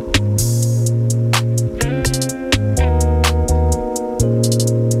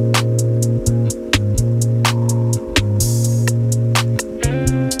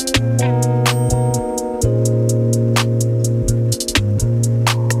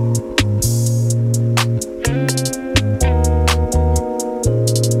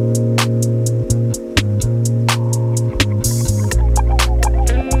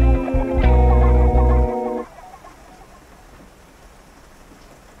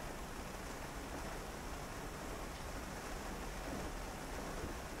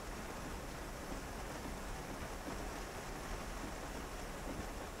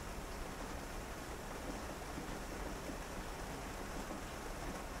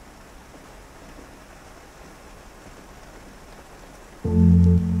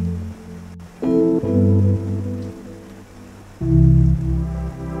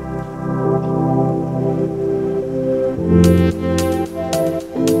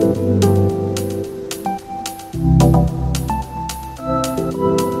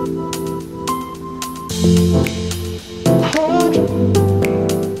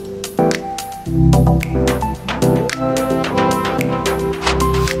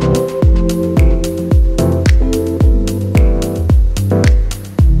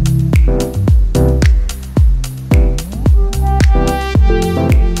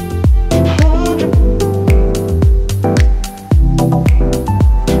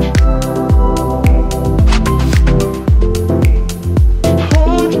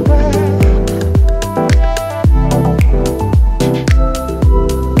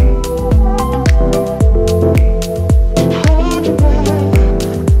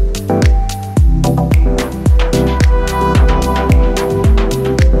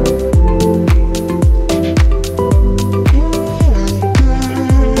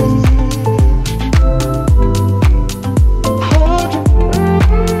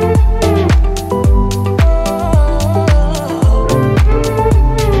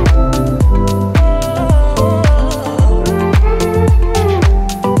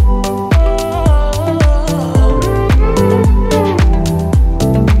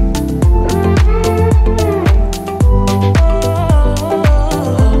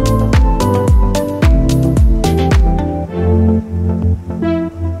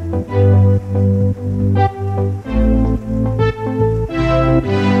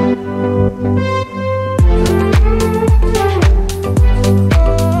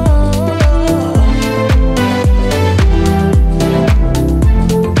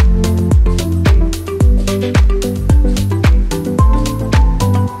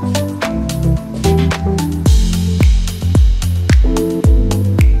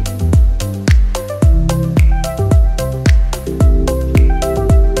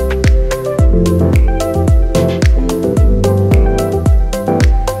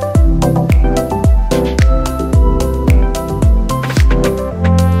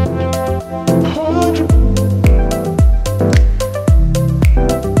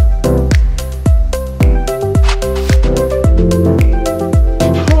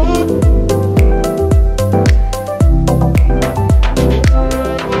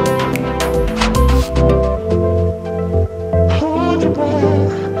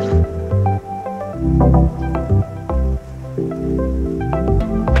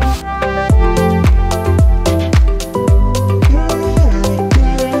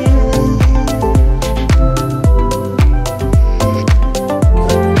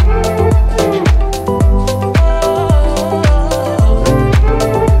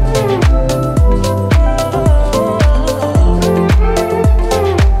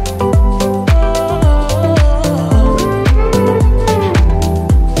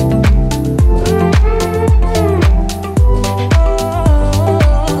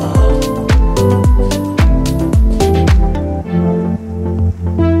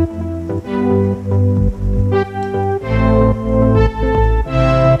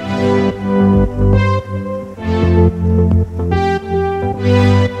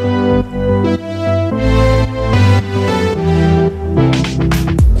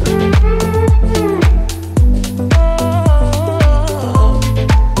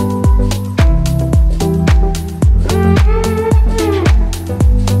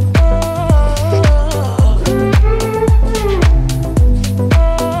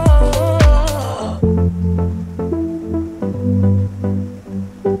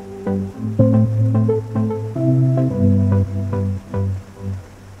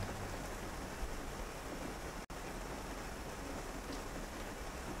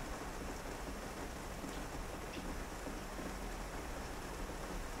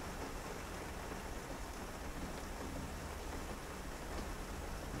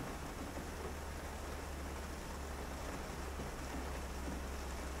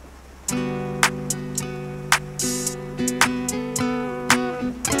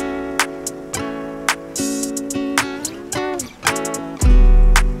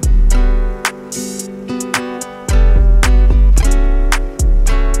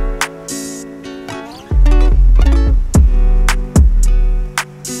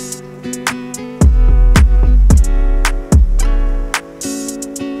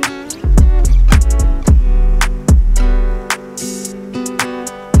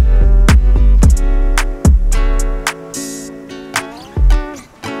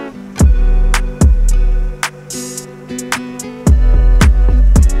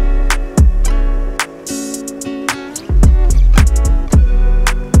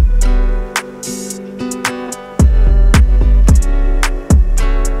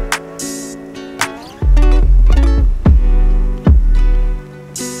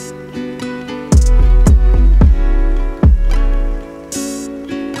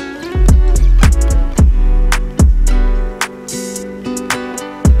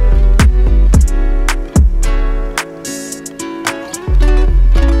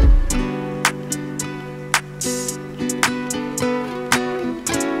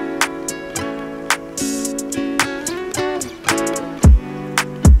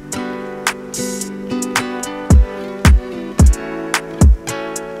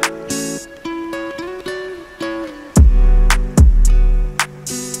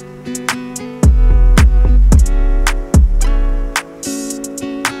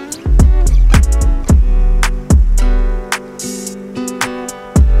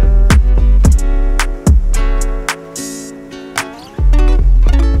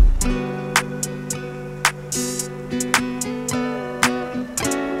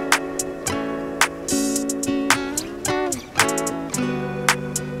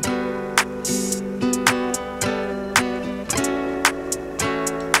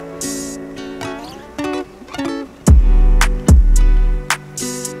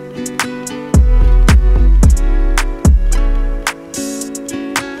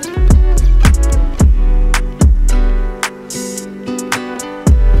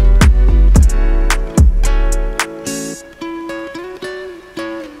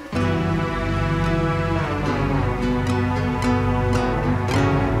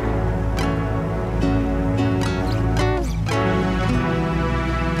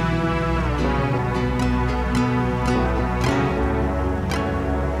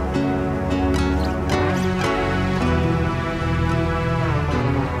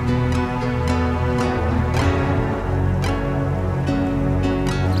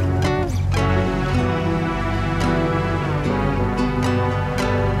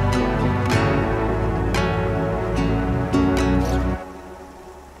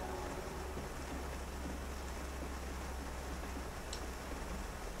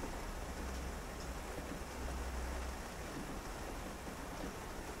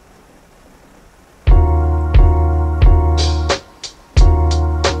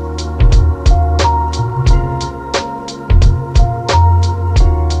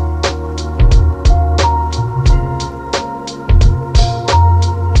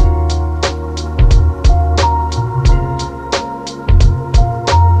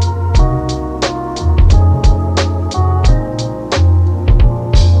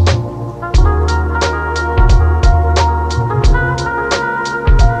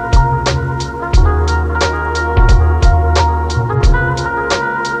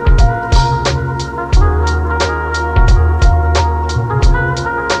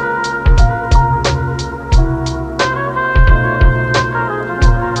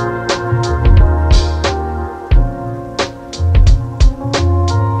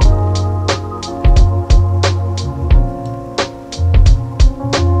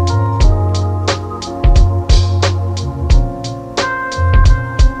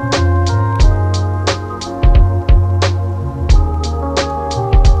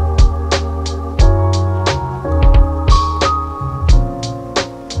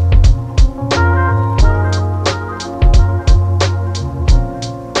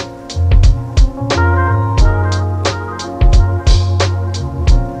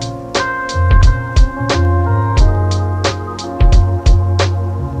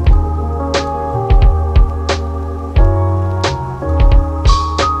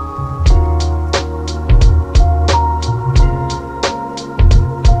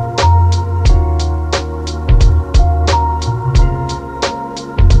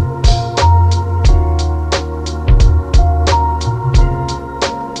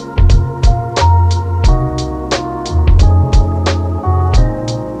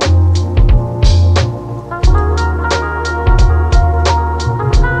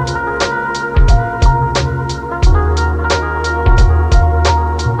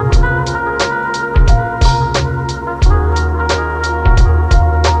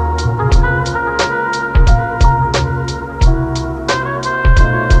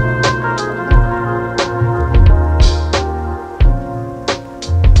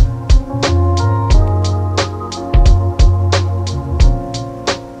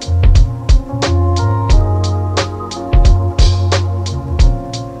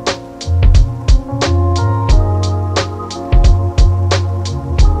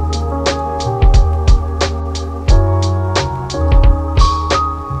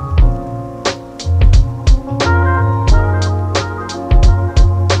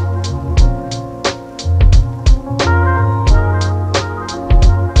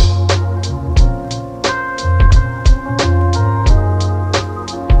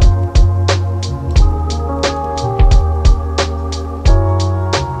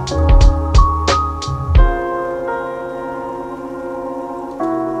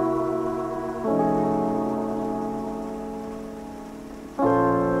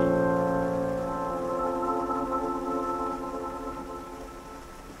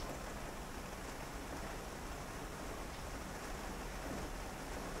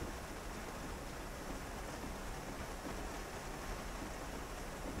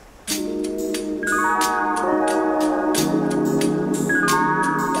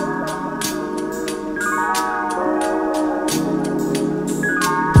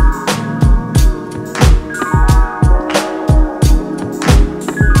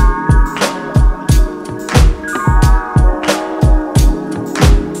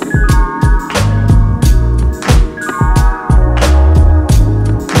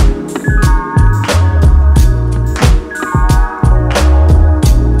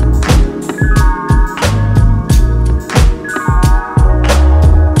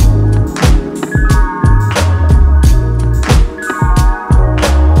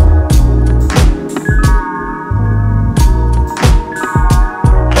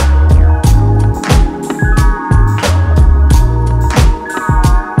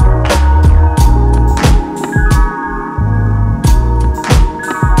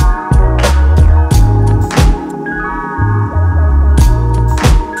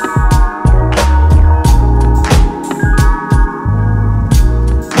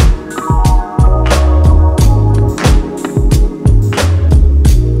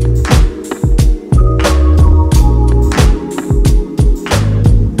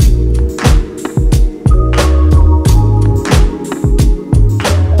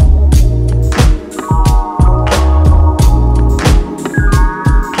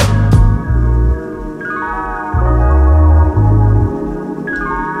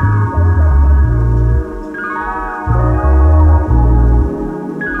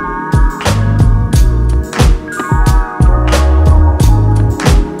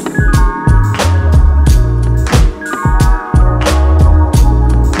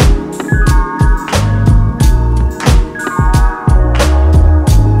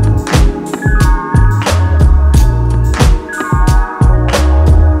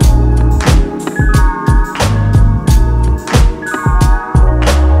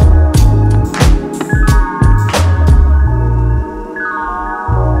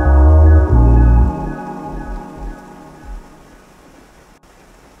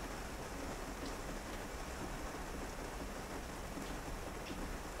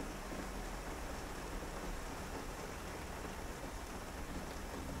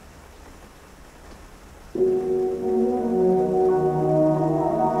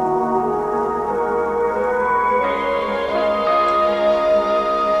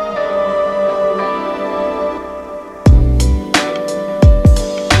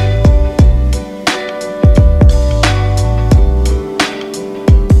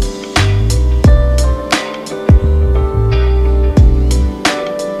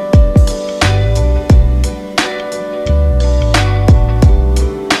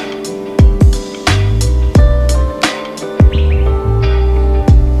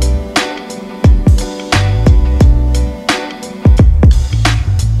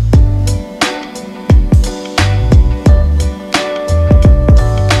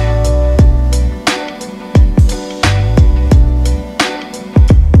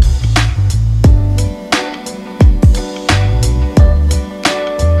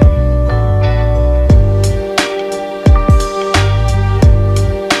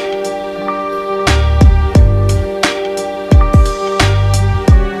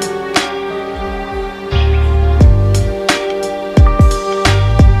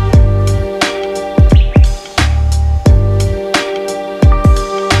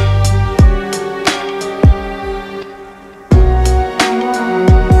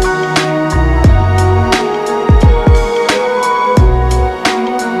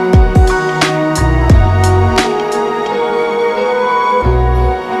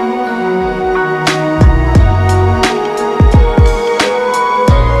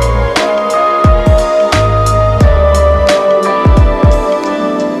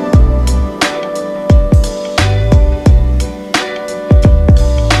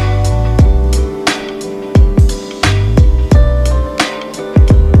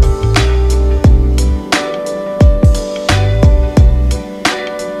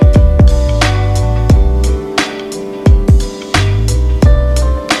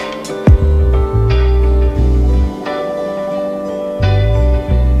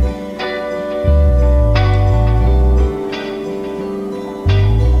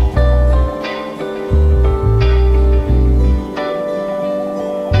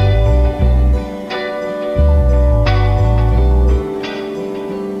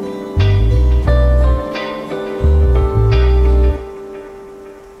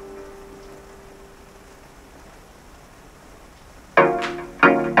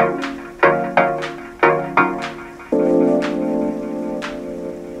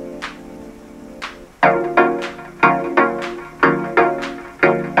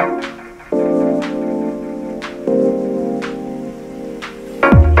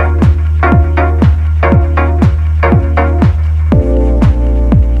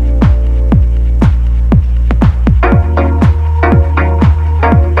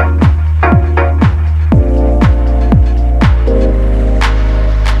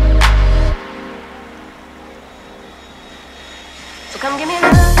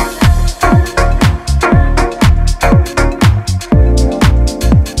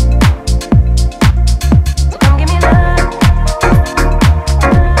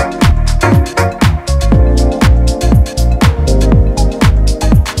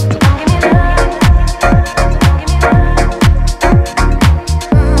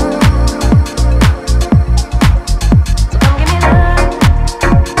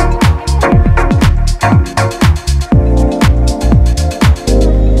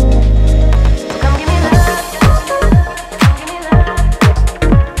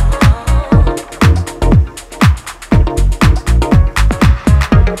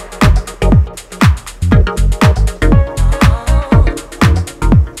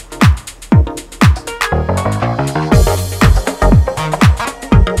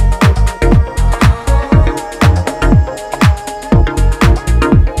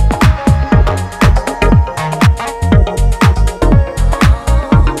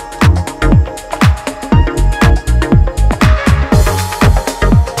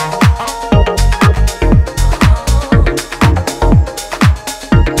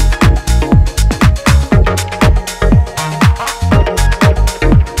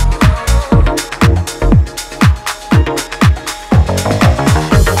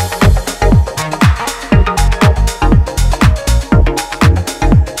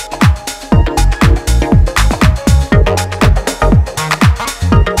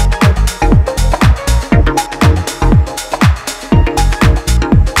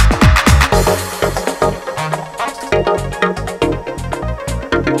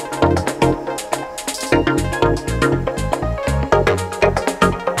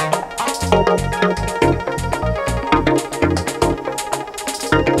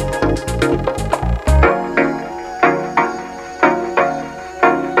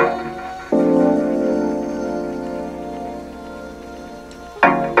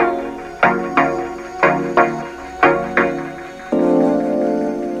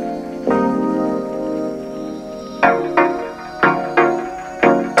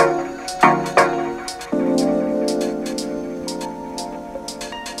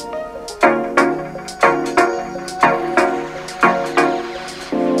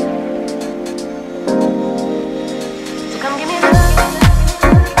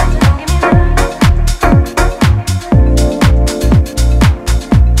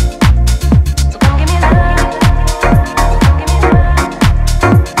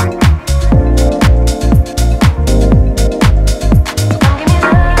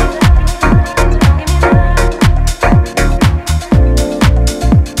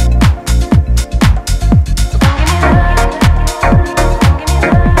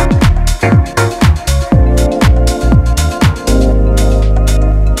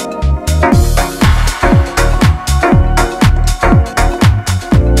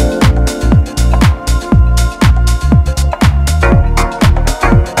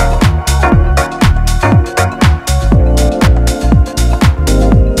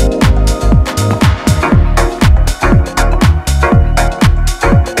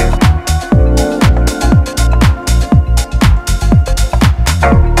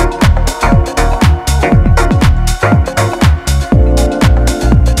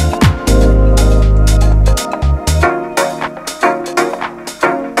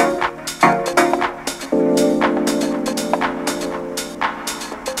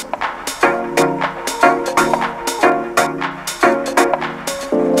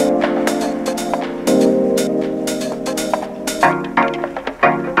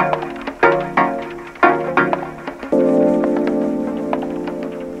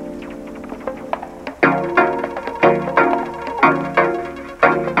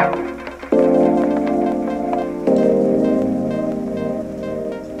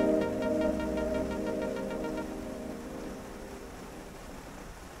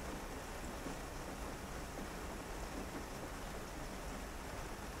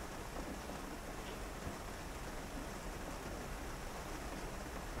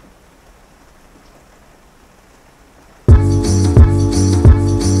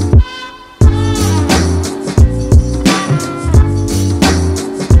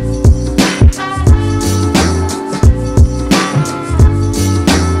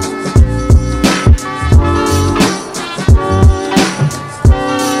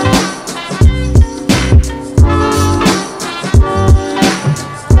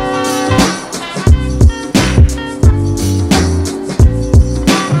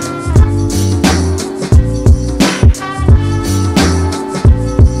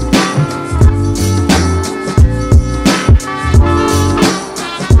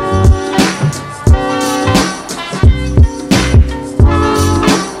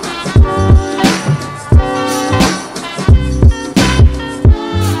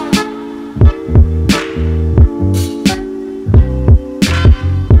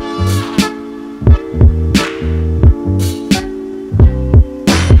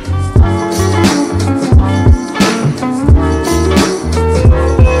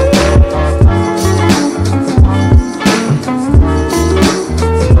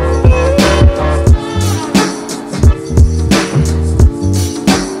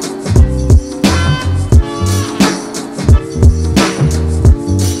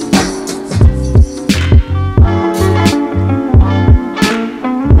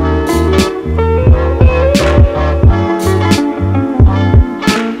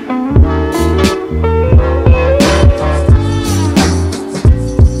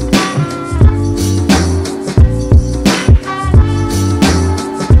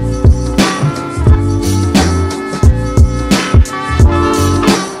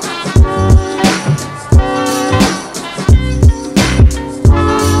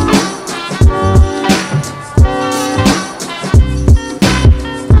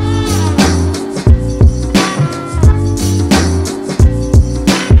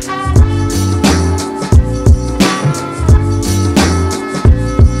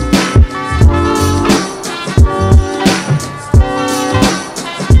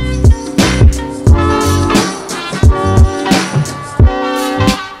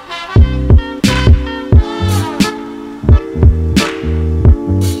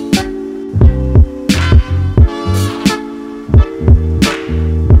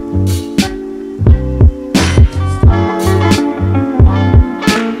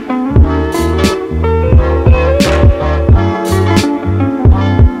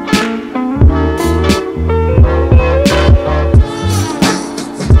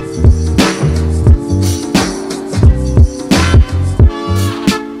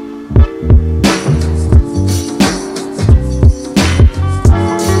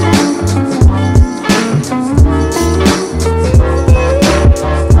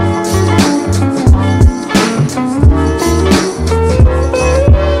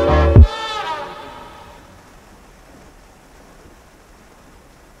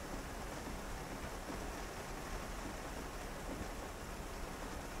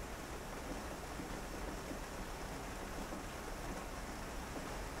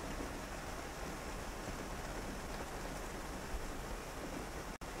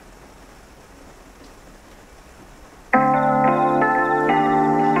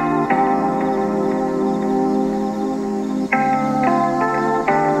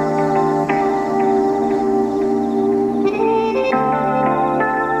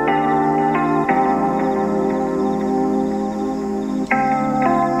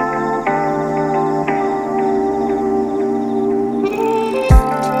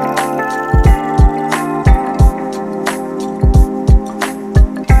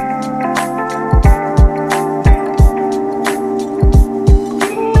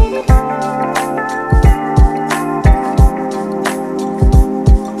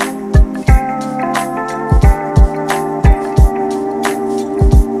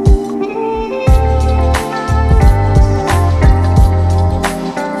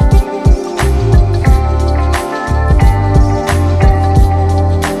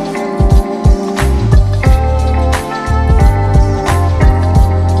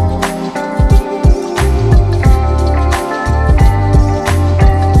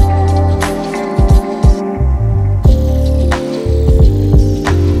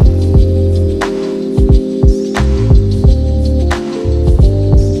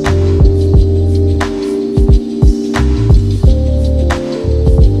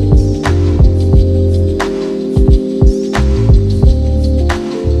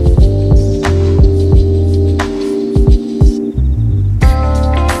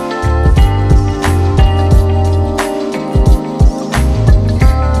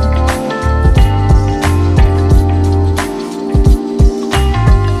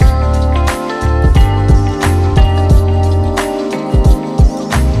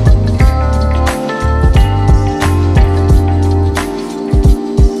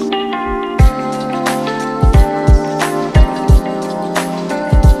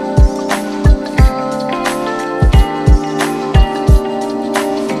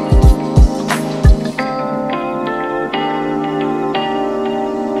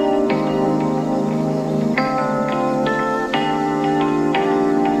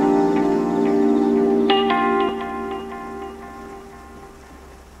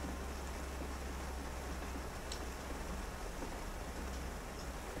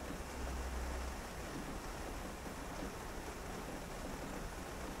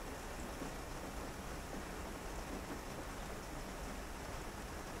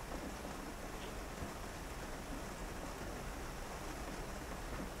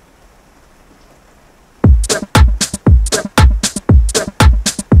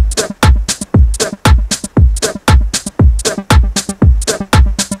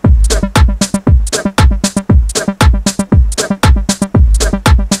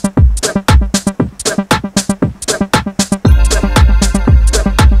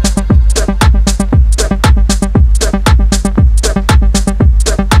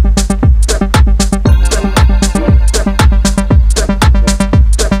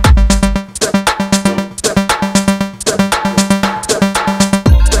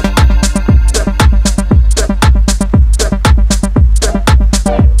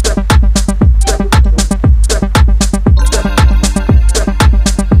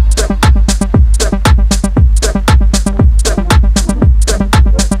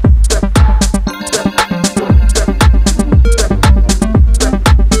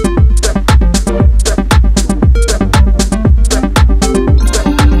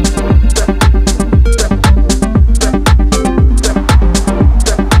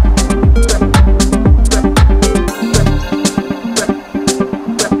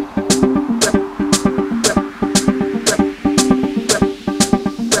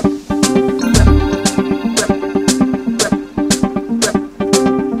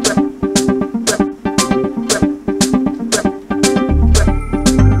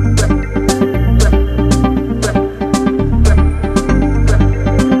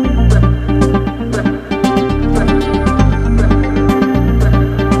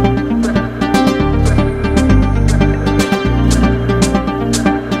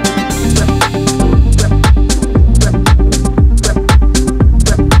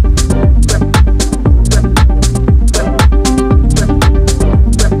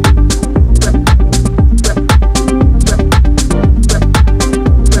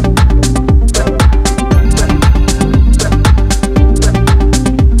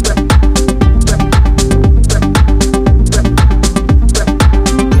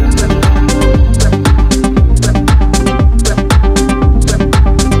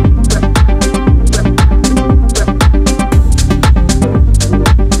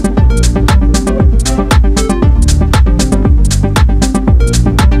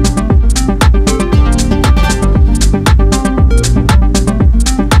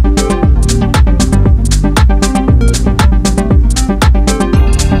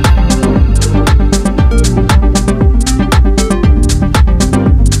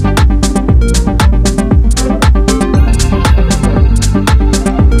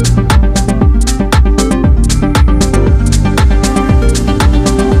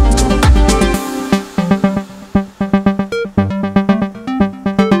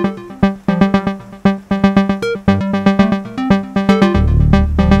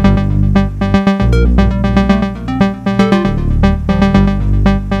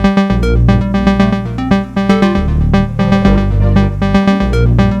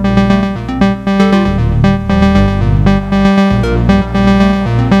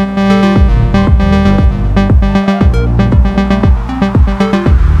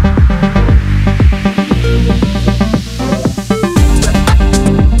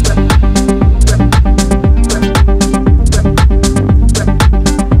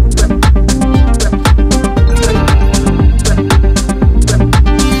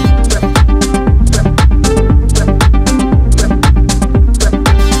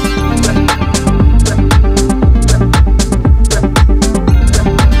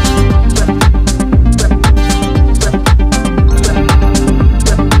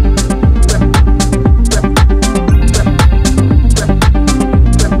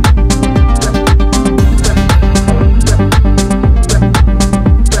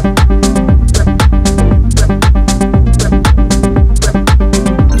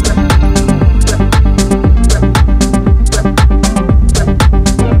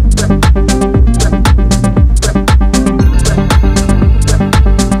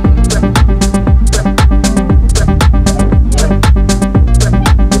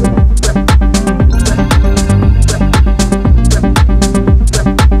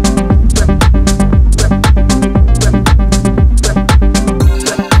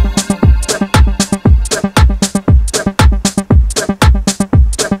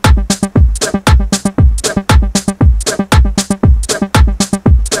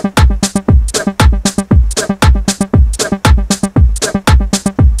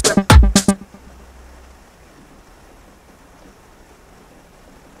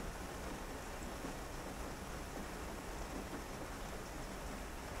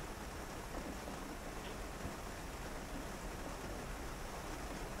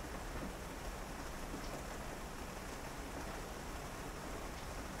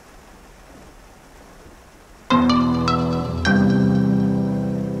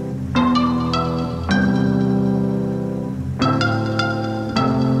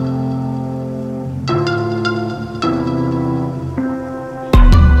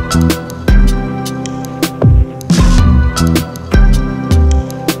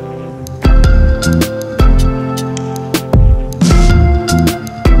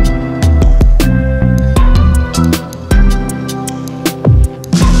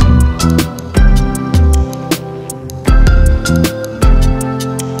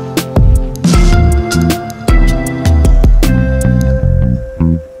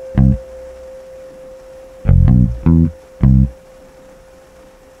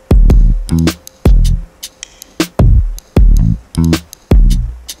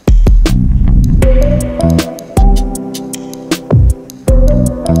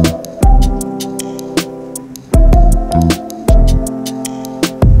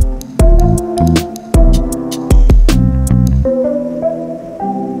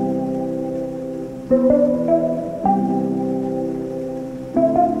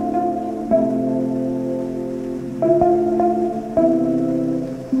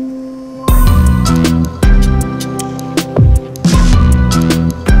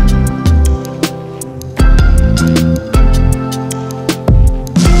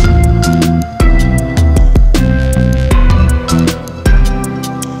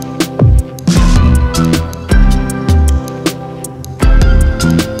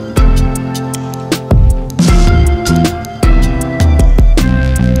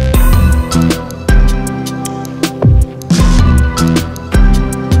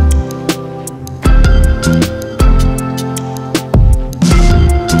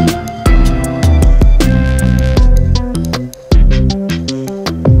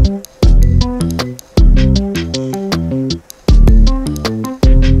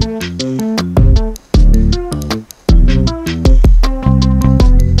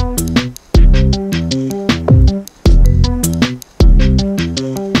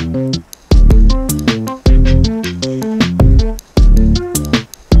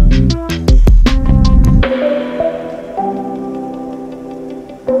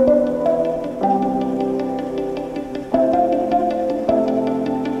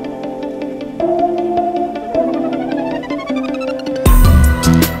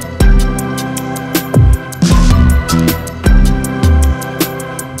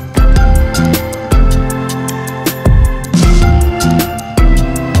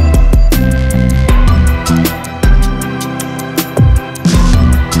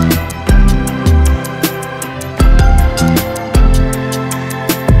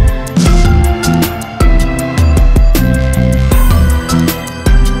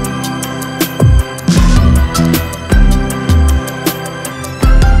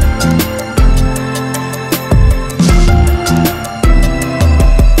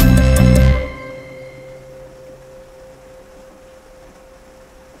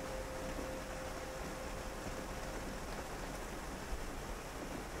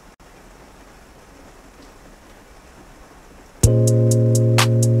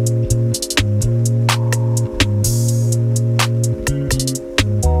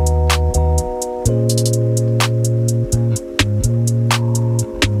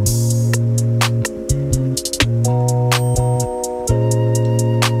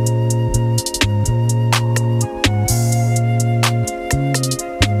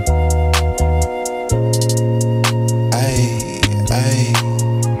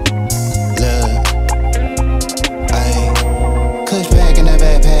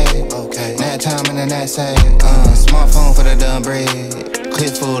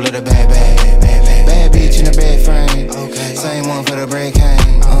 clip full of the bad bitch in the bed frame. Same one for the break hang.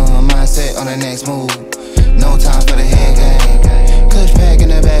 Mindset on the next move. No time for the head game. Kush pack in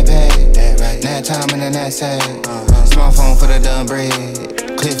the backpack. Nap time in the knapsack. Smartphone for the done bread.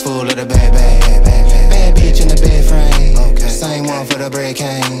 Clip full of the bad bitch in the bed frame. Same one for the break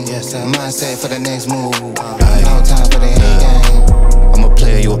hang. Mindset for the next move. No time for the head game. I'm a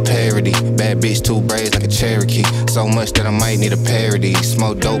player, you a parody. Bad bitch, two braids like a Cherokee. So much that I might need a parody.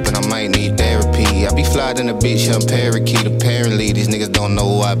 Smoke dope and I might need therapy. I be fly in a bitch, young parakeet. Apparently, these niggas don't know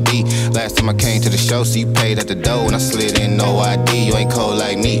who I be. Last time I came to the show, so you paid at the door and I slid in, no ID. You ain't cold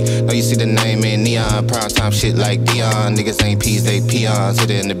like me. Know you see the name in neon. Prime time shit like Dion. Niggas ain't peas, they peons. Hit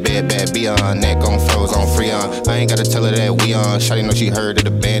it in the bed, bad beyond. Neck on froze, on Freon. I ain't gotta tell her that we on. Shawty know she heard of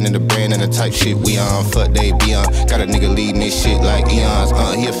the band and the brand and the type shit we on. Fuck they be on. Got a nigga leading this shit like eons.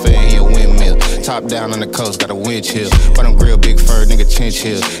 He a fan, he a windmill. Top down on the coast, got a wind chill. But I'm grill, big fur, nigga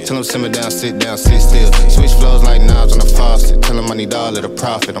chinchill. Tell him simmer down, sit still. Switch flows like knobs on the faucet. Tell him I need all of the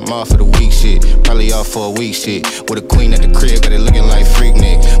profit. I'm off for the week shit. Probably off for a week shit. With a queen at the crib, got it looking like freak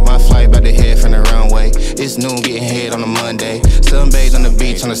Nick. My flight about to head from the runway. It's noon, getting head on a Monday. Sunbathes on the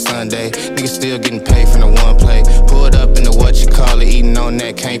beach on a Sunday. Niggas still getting paid from the one play. Pulled up into what you call it, eating on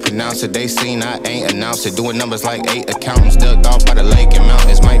that, can't pronounce it. They seen I ain't announced it. Doing numbers like 8 accountants. Ducked off by the lake and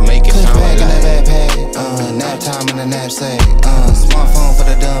mountains. Might make it sound like nap time in the knapsack. Smartphone for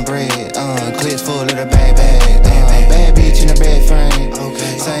the done bread. Clips full of the bad bitch in the bed frame.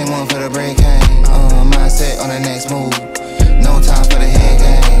 Same one for the break hang. Mindset on the next move. No time for the head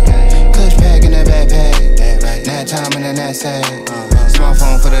game. Kush pack in the backpack. Nap time in the knapsack.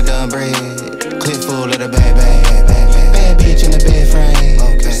 Smartphone for the done bread. Clip full of the bad bitch in the bed frame.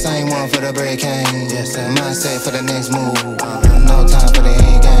 Same one for the break hang. Mindset for the next move. No time for the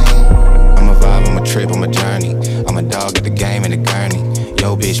head game. I'm a vibe, I'm a trip, I'm a journey. I'm a dog at the game in the gurney.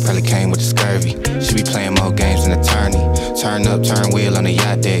 Yo, bitch probably came with the scurvy. She be playing more games than attorney. Turn up, turn wheel on the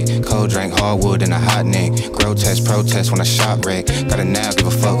yacht deck. Cold drink, hardwood and a hot neck. Grotesque protest when I shop wreck. Gotta now give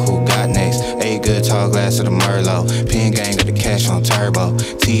a fuck who got next. A good tall glass of the Merlot. Pin gang got the cash on turbo.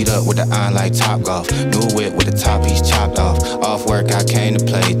 Teed up with the iron like Top Golf. New whip with the top piece chopped off. Off work I came to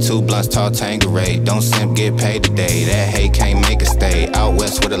play. 2 blunts tall Tanqueray. Don't simp get paid today. That hate can't make a stay. Out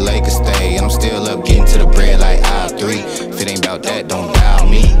west where the Lakers stay. And I'm still up getting to the bread like aisle 3. If it ain't about that, don't dial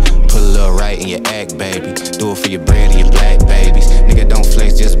me. Put a little right in your act, baby. Do it for your bread and your black babies. Nigga don't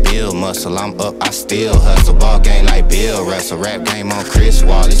flex, just build muscle. I'm up, I still hustle. Ball game like Bill Russell. Rap game on Chris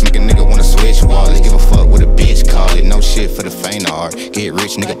Wallace. Make a nigga wanna switch wallets. Give a fuck what a bitch call it. No shit for the faint of heart. Get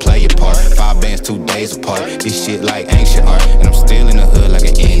rich, nigga, play your part. 5 bands, 2 days apart. This shit like ancient art. And I'm still in the hood like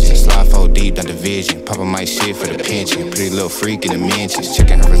an engine. Slide 4 deep, down division. Papa my shit for the pension. Pretty little freak in the mentions.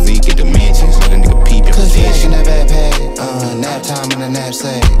 Checking her physique in dimensions. Let a nigga peep your position. In that backpack. Nap time in the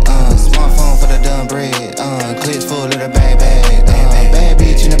knapsack. Smartphone for the done bread. Clips full of the bad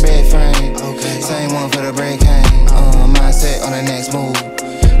bitch in the bed frame. Same one for the break hang. Mindset on the next move.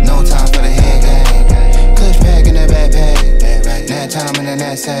 No time for the head game. Kush pack in the backpack. Nap time in the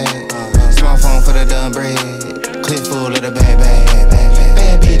knapsack. Smartphone for the done bread. Clip full of the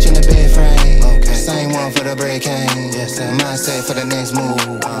bad bitch in the bed frame. Same one for the break hang. Mindset for the next move.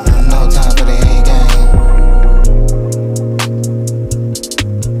 No time for the head game.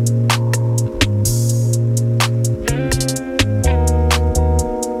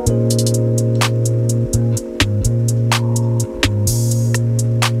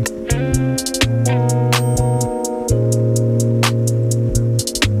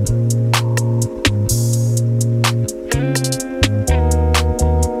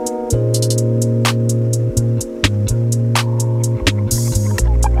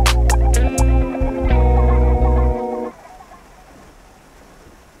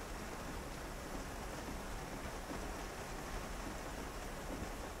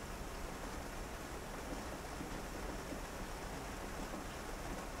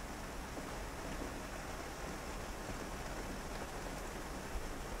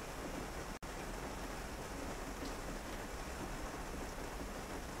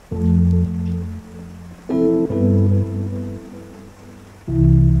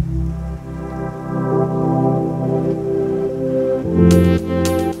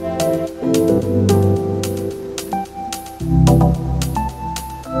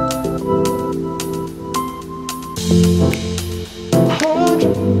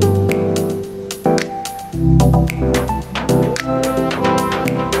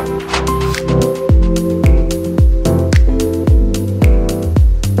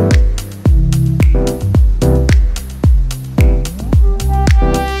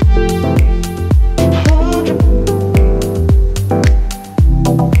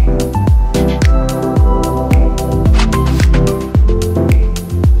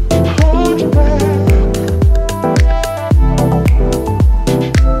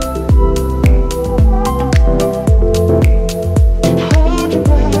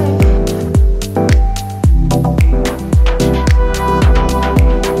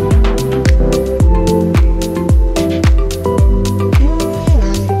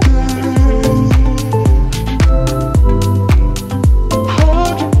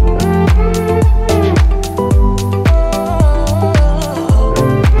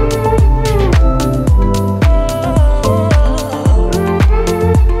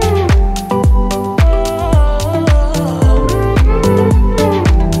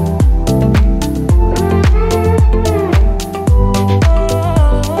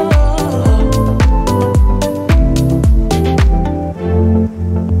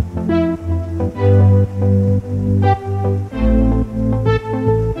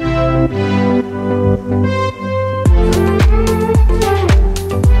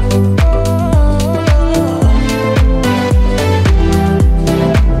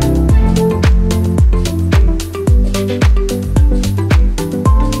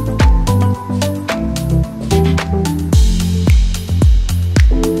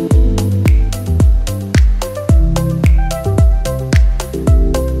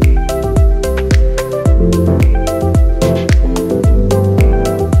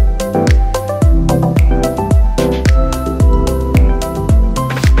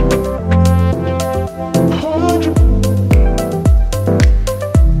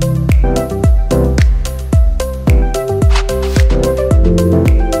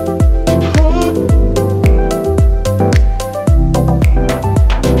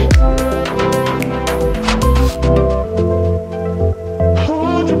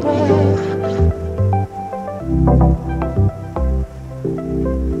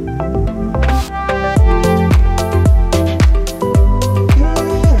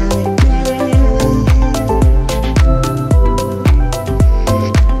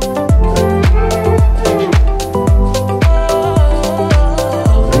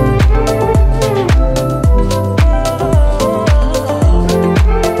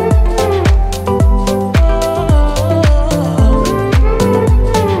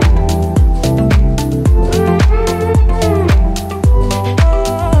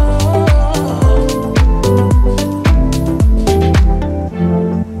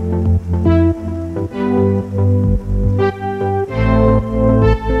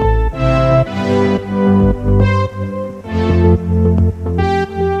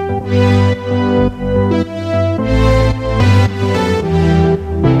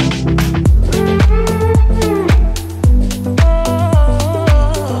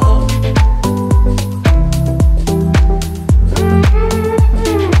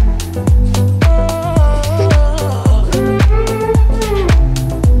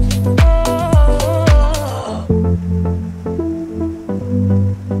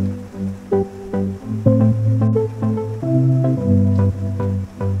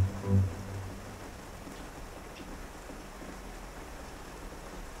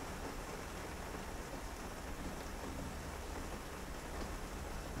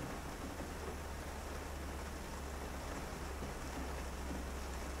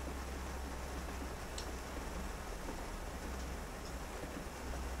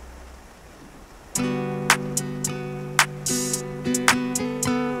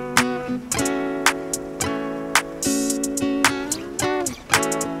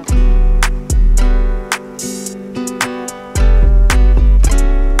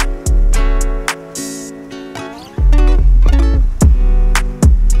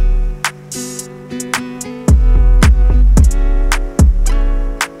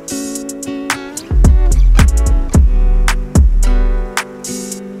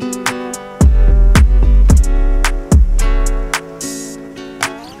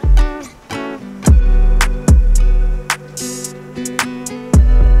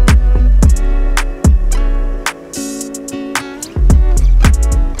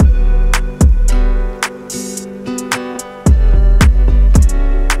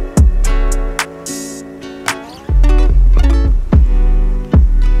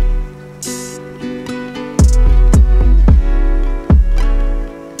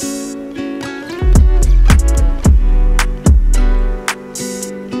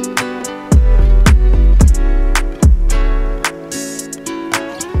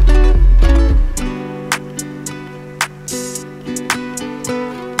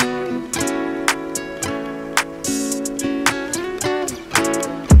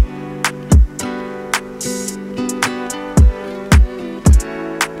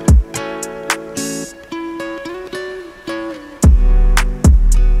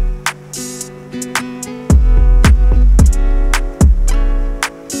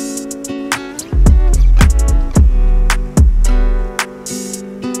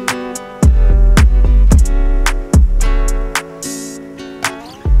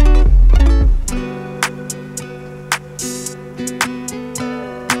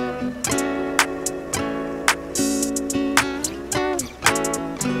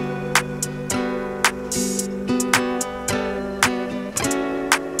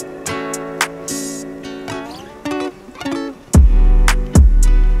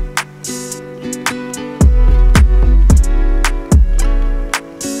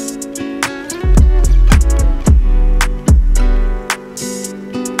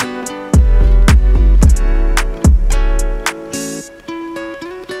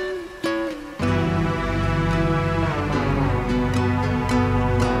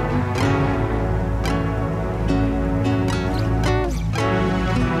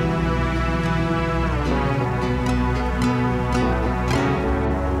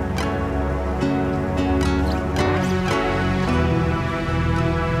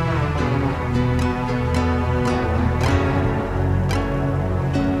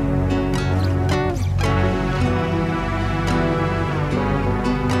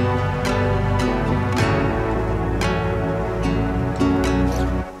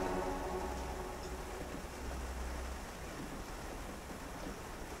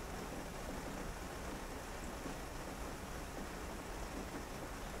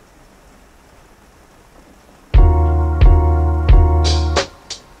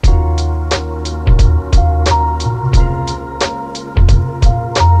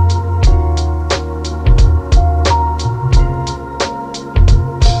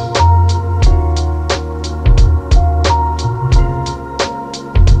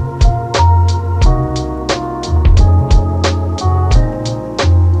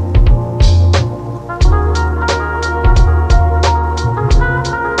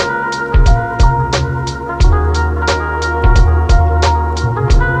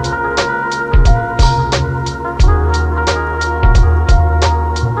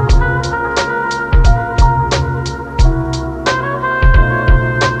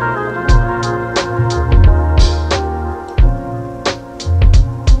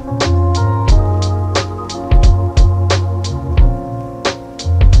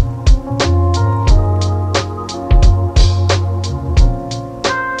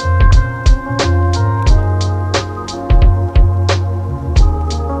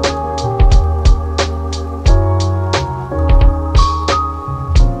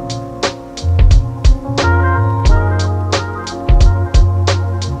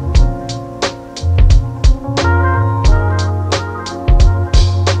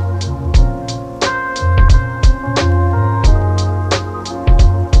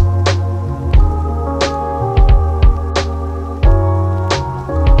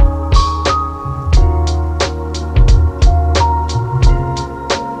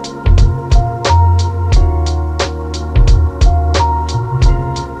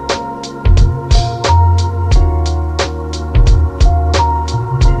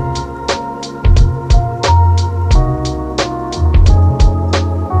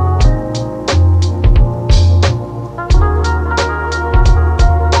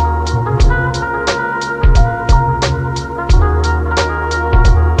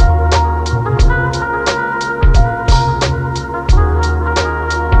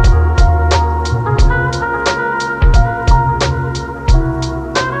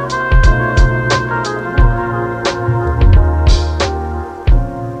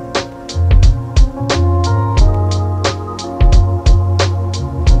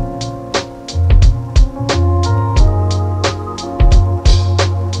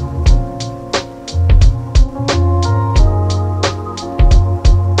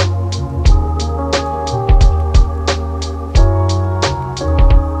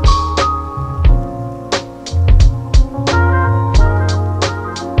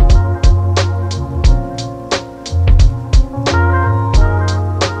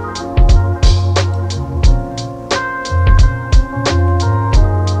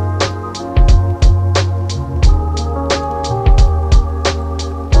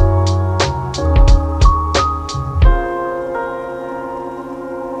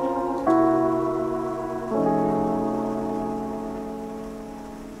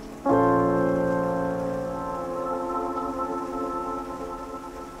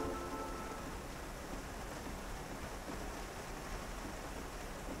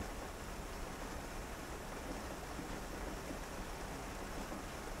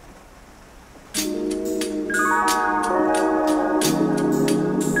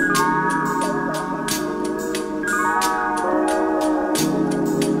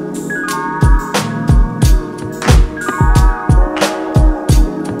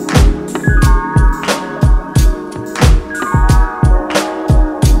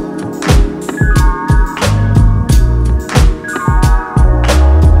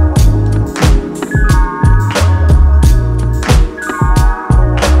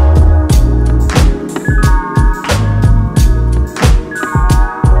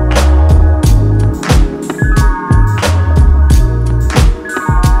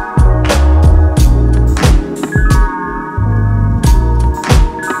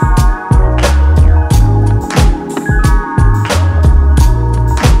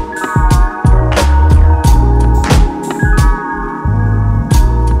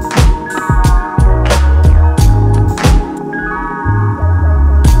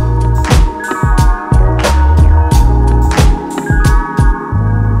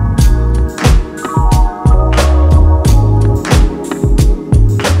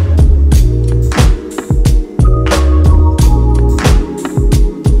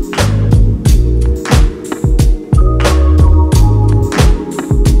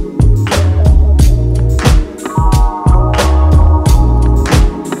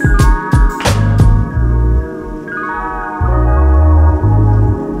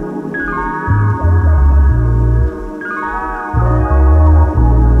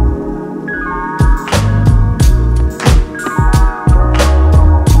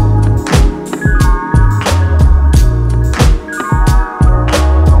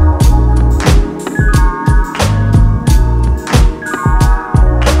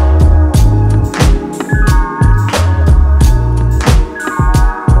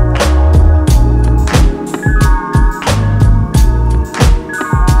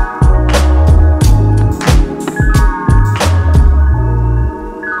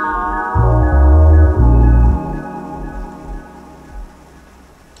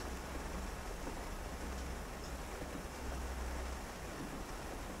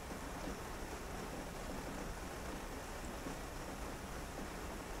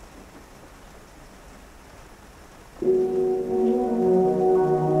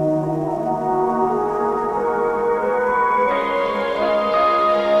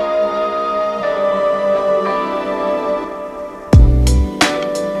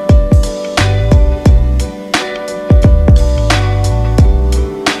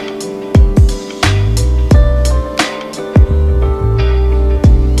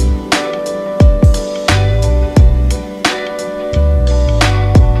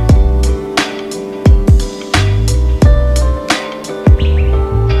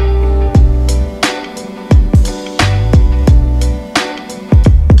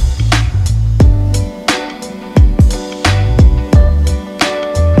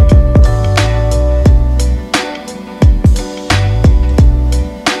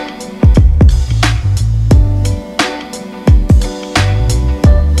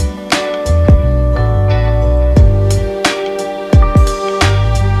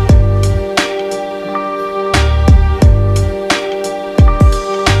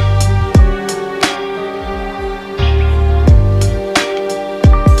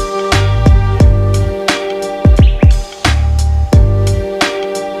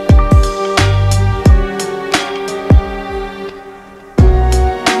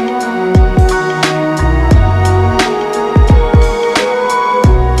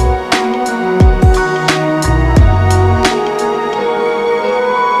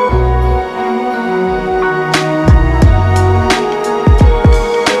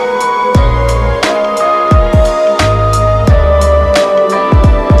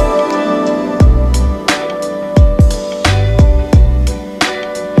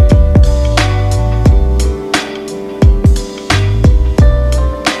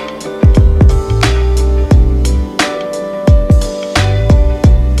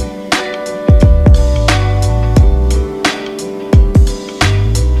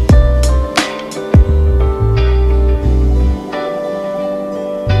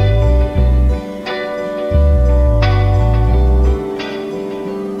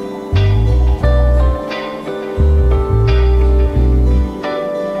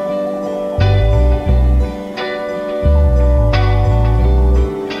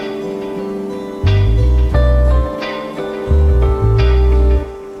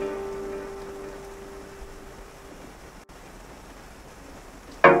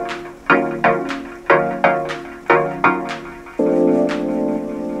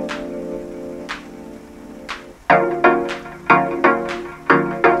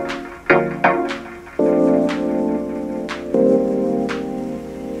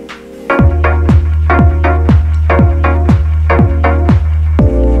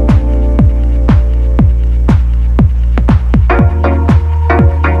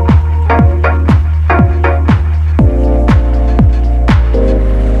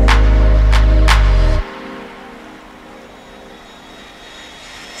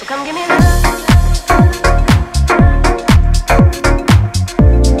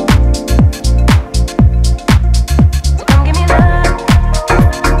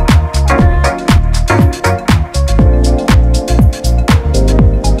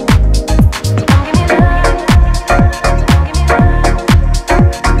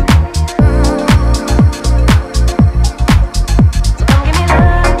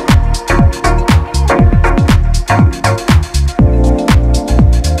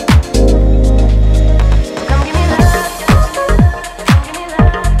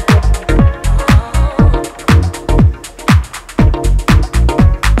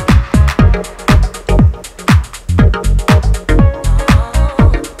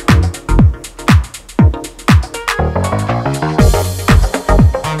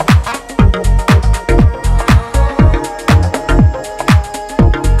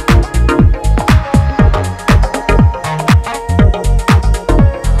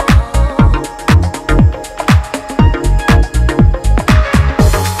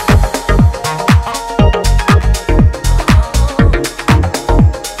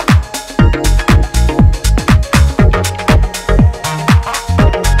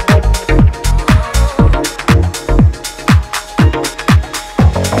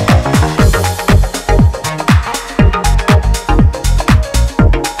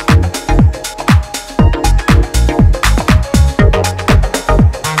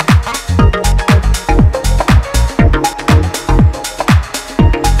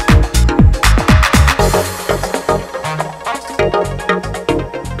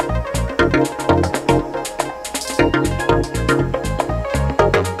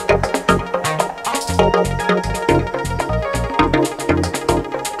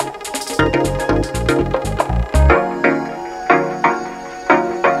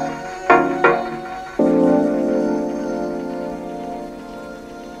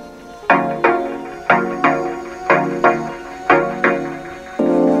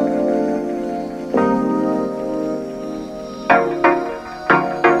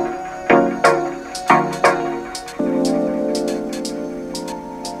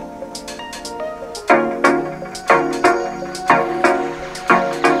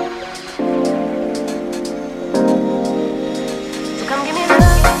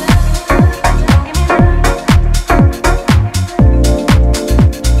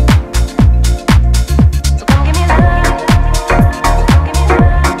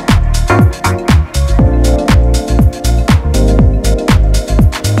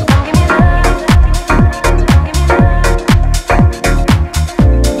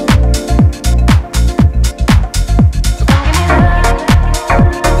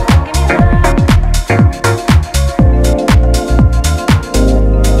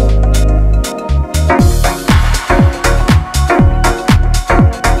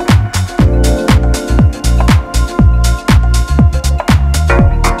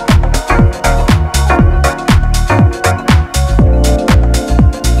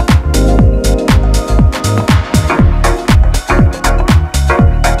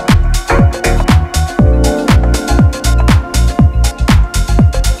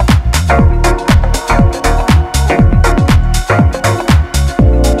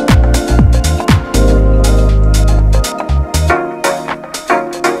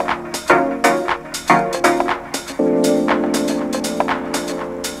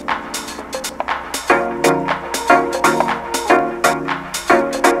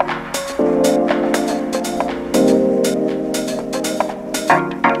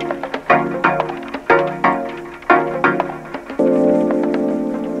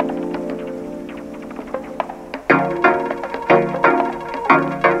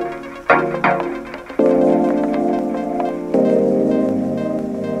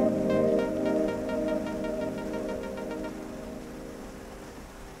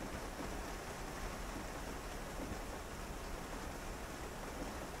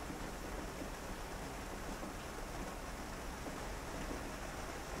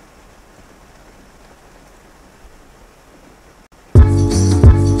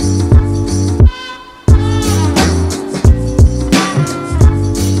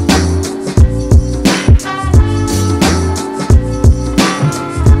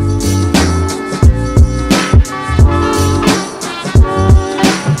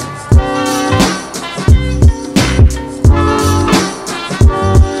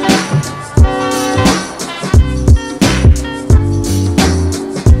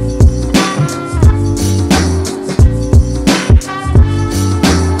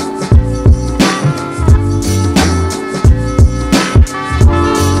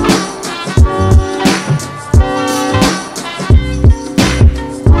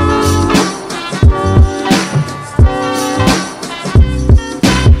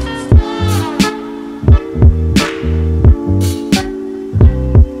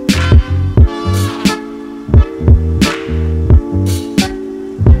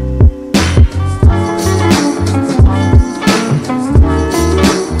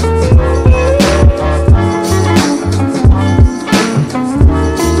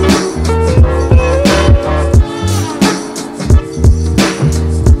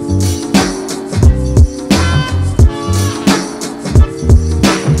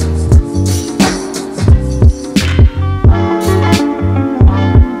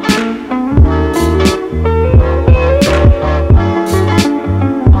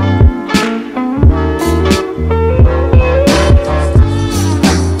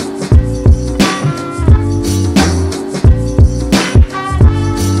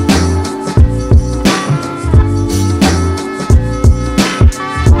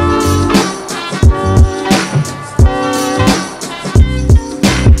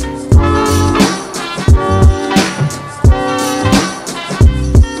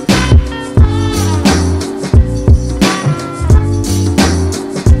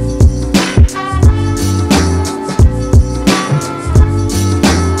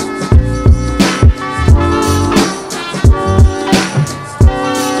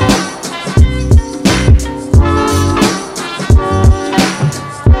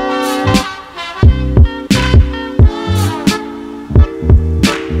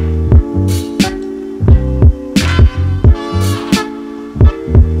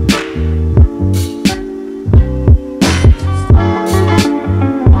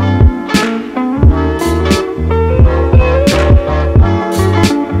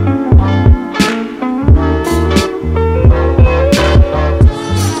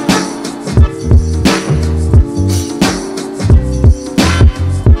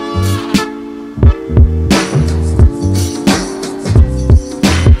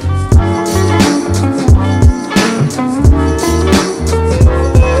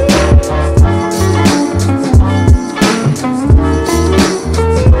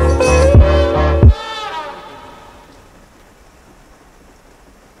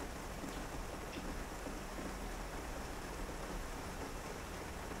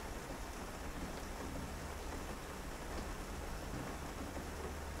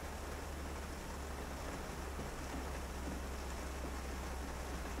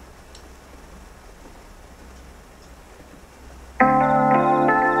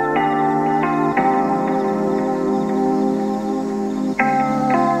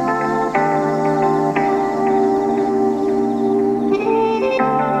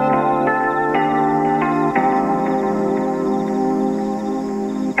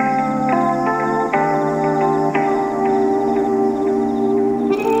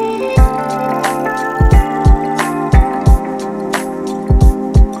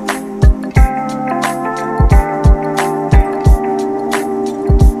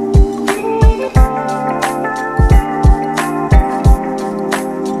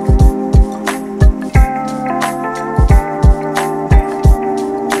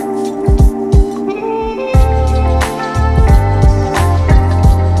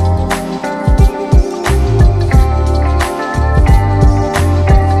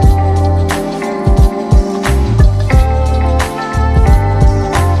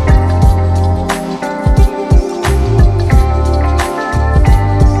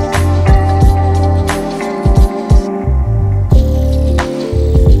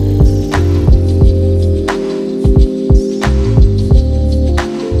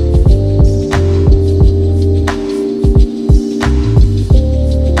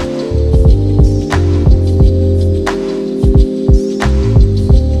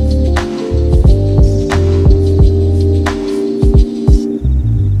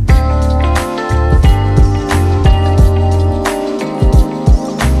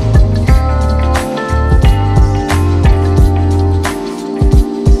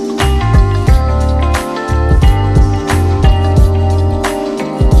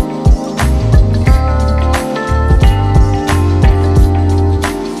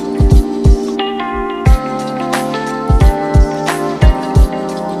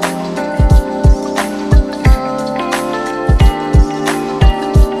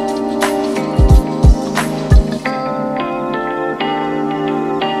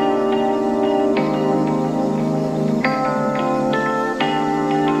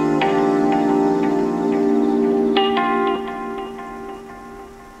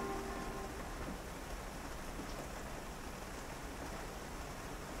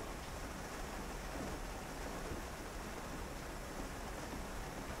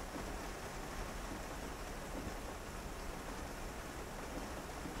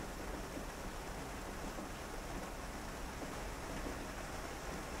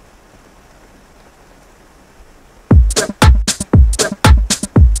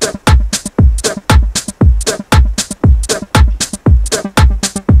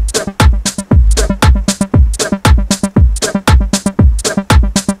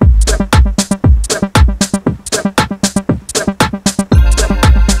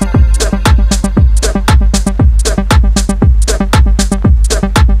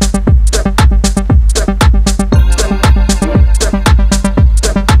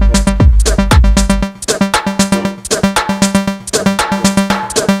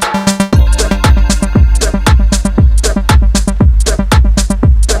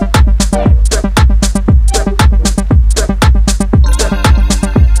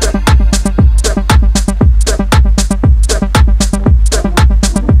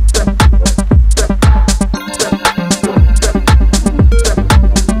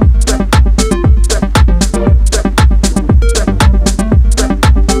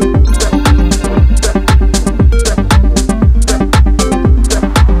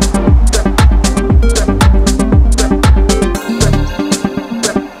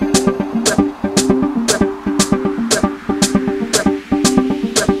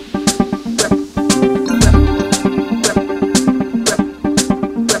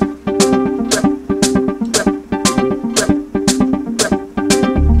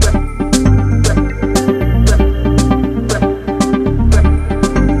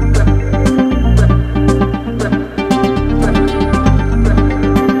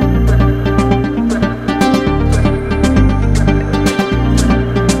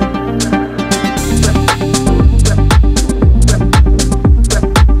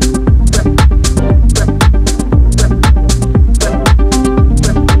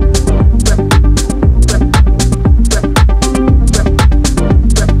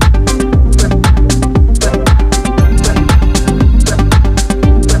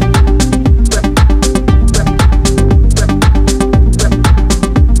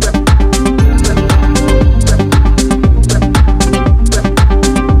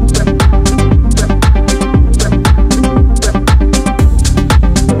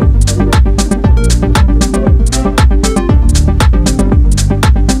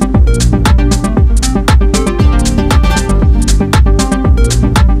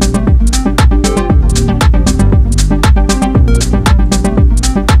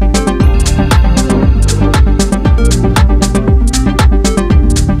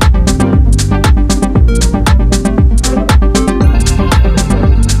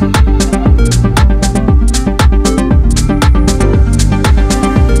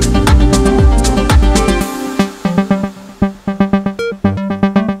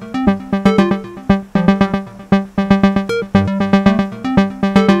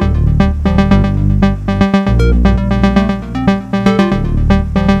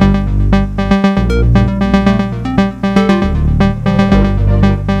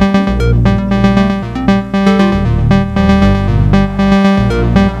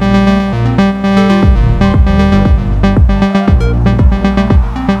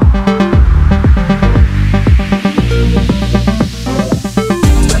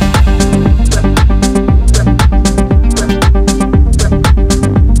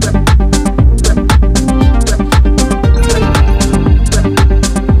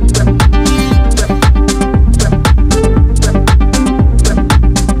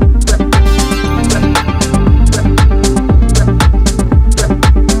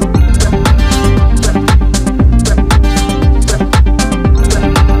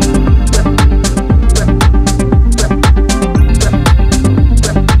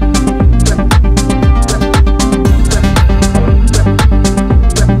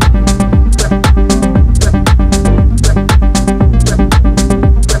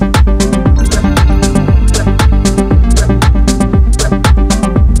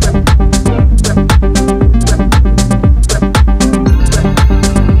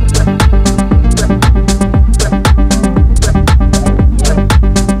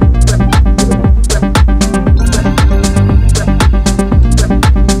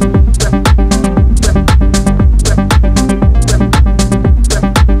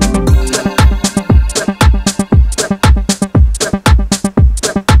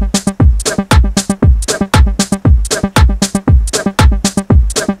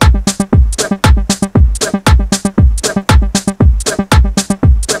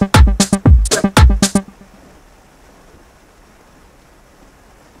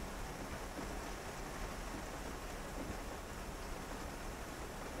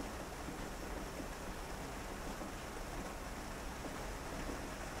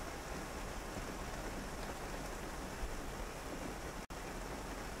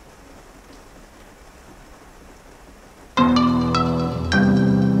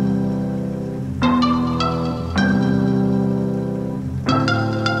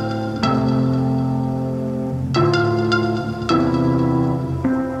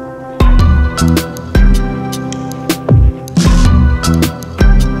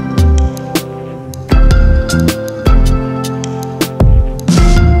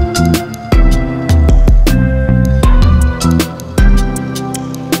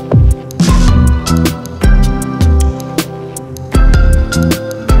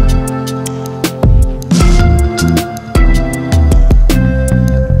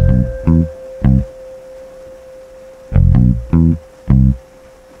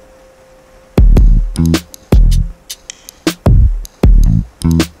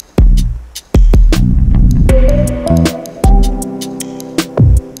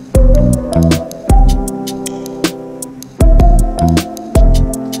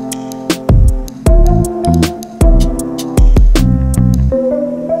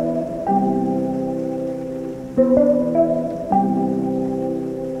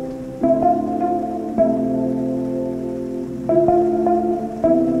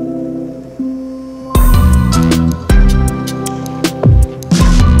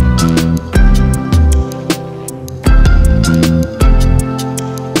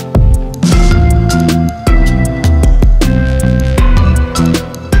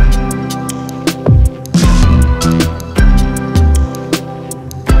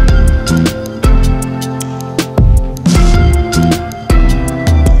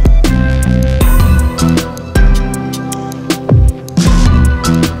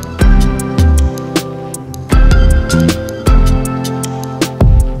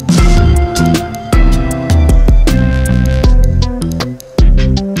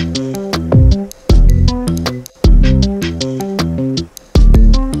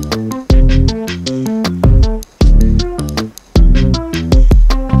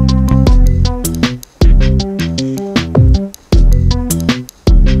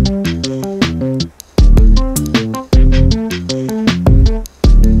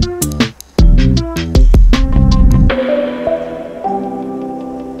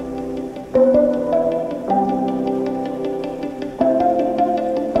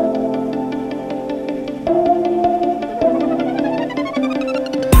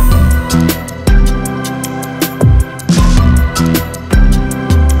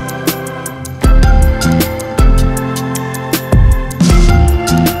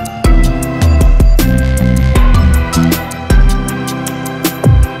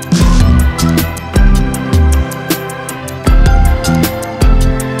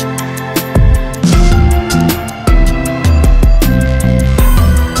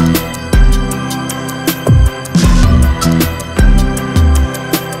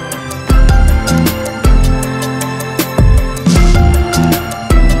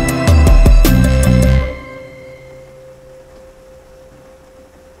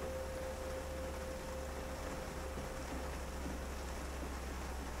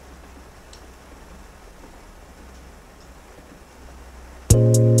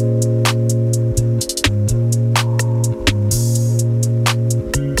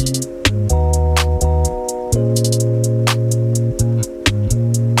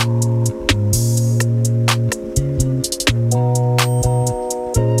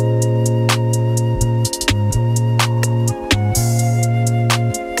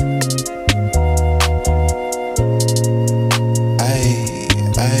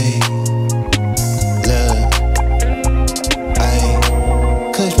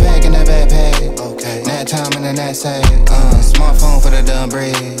 done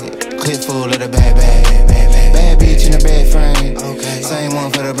bread. Clip full of the bad, bad, bad, bad. Bad bitch in the bed frame. Okay. Same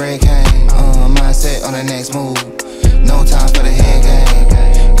one for the break cane. Mindset on the next move. No time for the head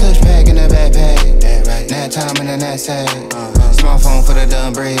game. Kush pack in the backpack. Nap time in the knapsack. Smartphone for the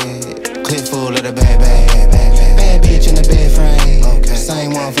done bread. Clip full of the bad, bad, bad, bad. Bad bitch in the bed frame. Okay.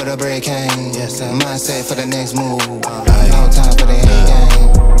 Same one for the break cane. Yes, mindset for the next move. No time for the head game.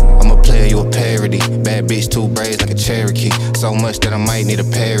 I'm a player, you a parody. Bad bitch, two braids like a Cherokee. So much that I might need a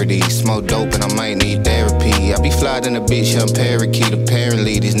parody. Smoke dope and I might need therapy. I be fly in a bitch, young parakeet.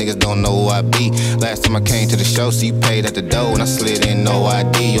 Apparently, these niggas don't know who I be. Last time I came to the show, so you paid at the door and I slid in, no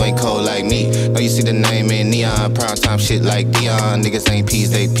ID. You ain't cold like me. Know you see the name in neon. Prime time shit like Dion. Niggas ain't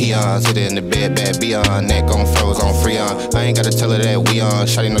peas, they peons. Hit it in the bed, bad beyond. Neck on froze, on Freon. I ain't gotta tell her that we on.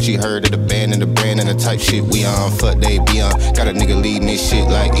 Shawty know she heard of the band and the brand and the type shit we on. Fuck they be on. Got a nigga leading this shit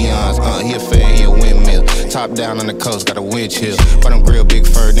like Eon. He a fan, he a windmill. Top down on the coast, got a wind chill. But I'm grill, big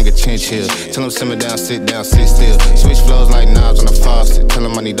fur, nigga chinchill. Tell him simmer down, sit still. Switch flows like knobs on the faucet. Tell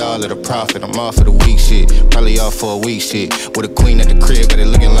him I need all of the profit. I'm off for the week shit. Probably off for a week shit. With a queen at the crib, got it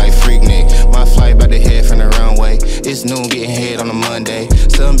looking like freak Nick. My flight about to head from the runway. It's noon, getting head on a Monday.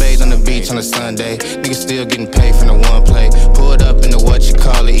 Sunbathe on the beach on a Sunday. Niggas still getting paid from the one play. Pulled up in the what you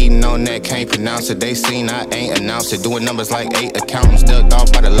call it, eating on that, can't pronounce it. They seen I ain't announced it. Doing numbers like 8 accountants. Ducked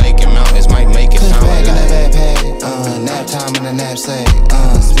off by the lake and mountains, might make it sound like in the backpack, nap time in the knapsack,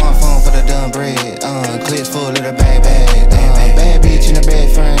 smartphone for the done bread, clip full of the bag bag, bad bitch in the bed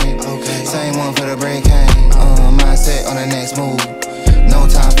frame, okay. Same one for the break cane, mindset on the next move, no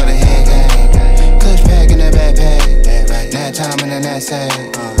time for the head game, Kush pack in the backpack, nap time in the knapsack,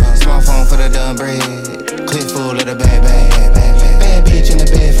 smartphone for the done bread, clip full of the bag bag, bad bitch in the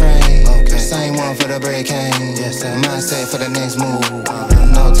bed frame, okay. Same one for the break cane, mindset for the next move,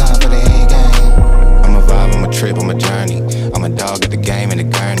 no time for the head game. I'm a vibe, I'm a trip, I'm a journey. I'm a dog at the game in the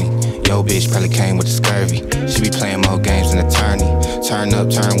gurney. Yo, bitch probably came with the scurvy. She be playing more games than attorney. Turn up,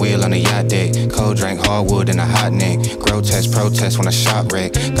 turn wheel on the yacht deck. Cold drink, hardwood and a hot neck. Grotesque protest when I shop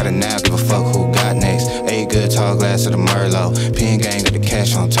wreck. Got a now, give a fuck who got next. 8 good tall glass of the Merlot. Pin gang got the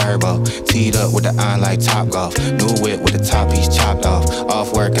cash on turbo. Teed up with the iron like Top Golf. New whip with the top piece chopped off.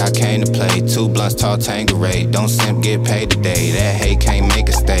 Off work, I came to play. 2 blunts, tall Tanqueray. Don't simp, get paid today. That hate can't make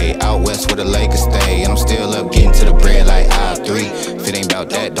a stay. Out west where the Lakers stay. And I'm still up getting to the bread like aisle 3. If it ain't about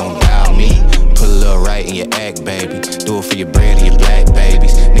that, don't dial me. Put a little right in your act, baby. Do it for your bread and your black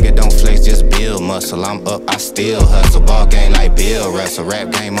babies. Nigga, don't flex, just build muscle. I'm up, I still hustle. Ball game like Bill Russell.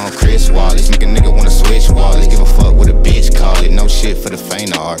 Rap game on Chris Wallace. Nigga wanna switch wallets. Give a fuck what a bitch call it. No shit for the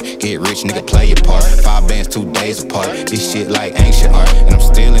faint of heart. Get rich, nigga, play your part. 5 bands, 2 days apart. This shit like ancient art. And I'm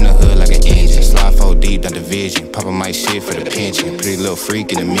still in the hood like an engine. Slide 4 deep, down division. Poppin' my shit for the pension. Pretty little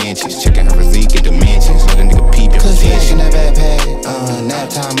freak in the mentions. Checking her physique in dimensions. Let a nigga peep your position. In the backpack, nap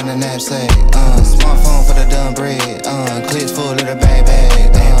time in the knapsack. Smartphone for the done bread. Clips full of the bag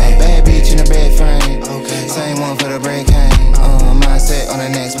bag. Bad bitch in the bed frame. Okay. Same one for the break cane. Mindset on the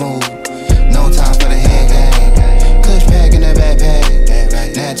next move. No time for the head game. Kush pack in the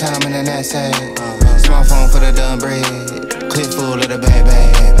backpack. Nap time in the knapsack. Smartphone for the done bread. Clip full of the bag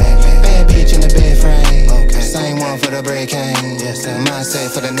bag. Bad bitch in the bed frame. Okay. Same one for the break cane.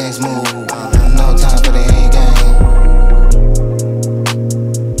 Mindset for the next move. No time for the head game.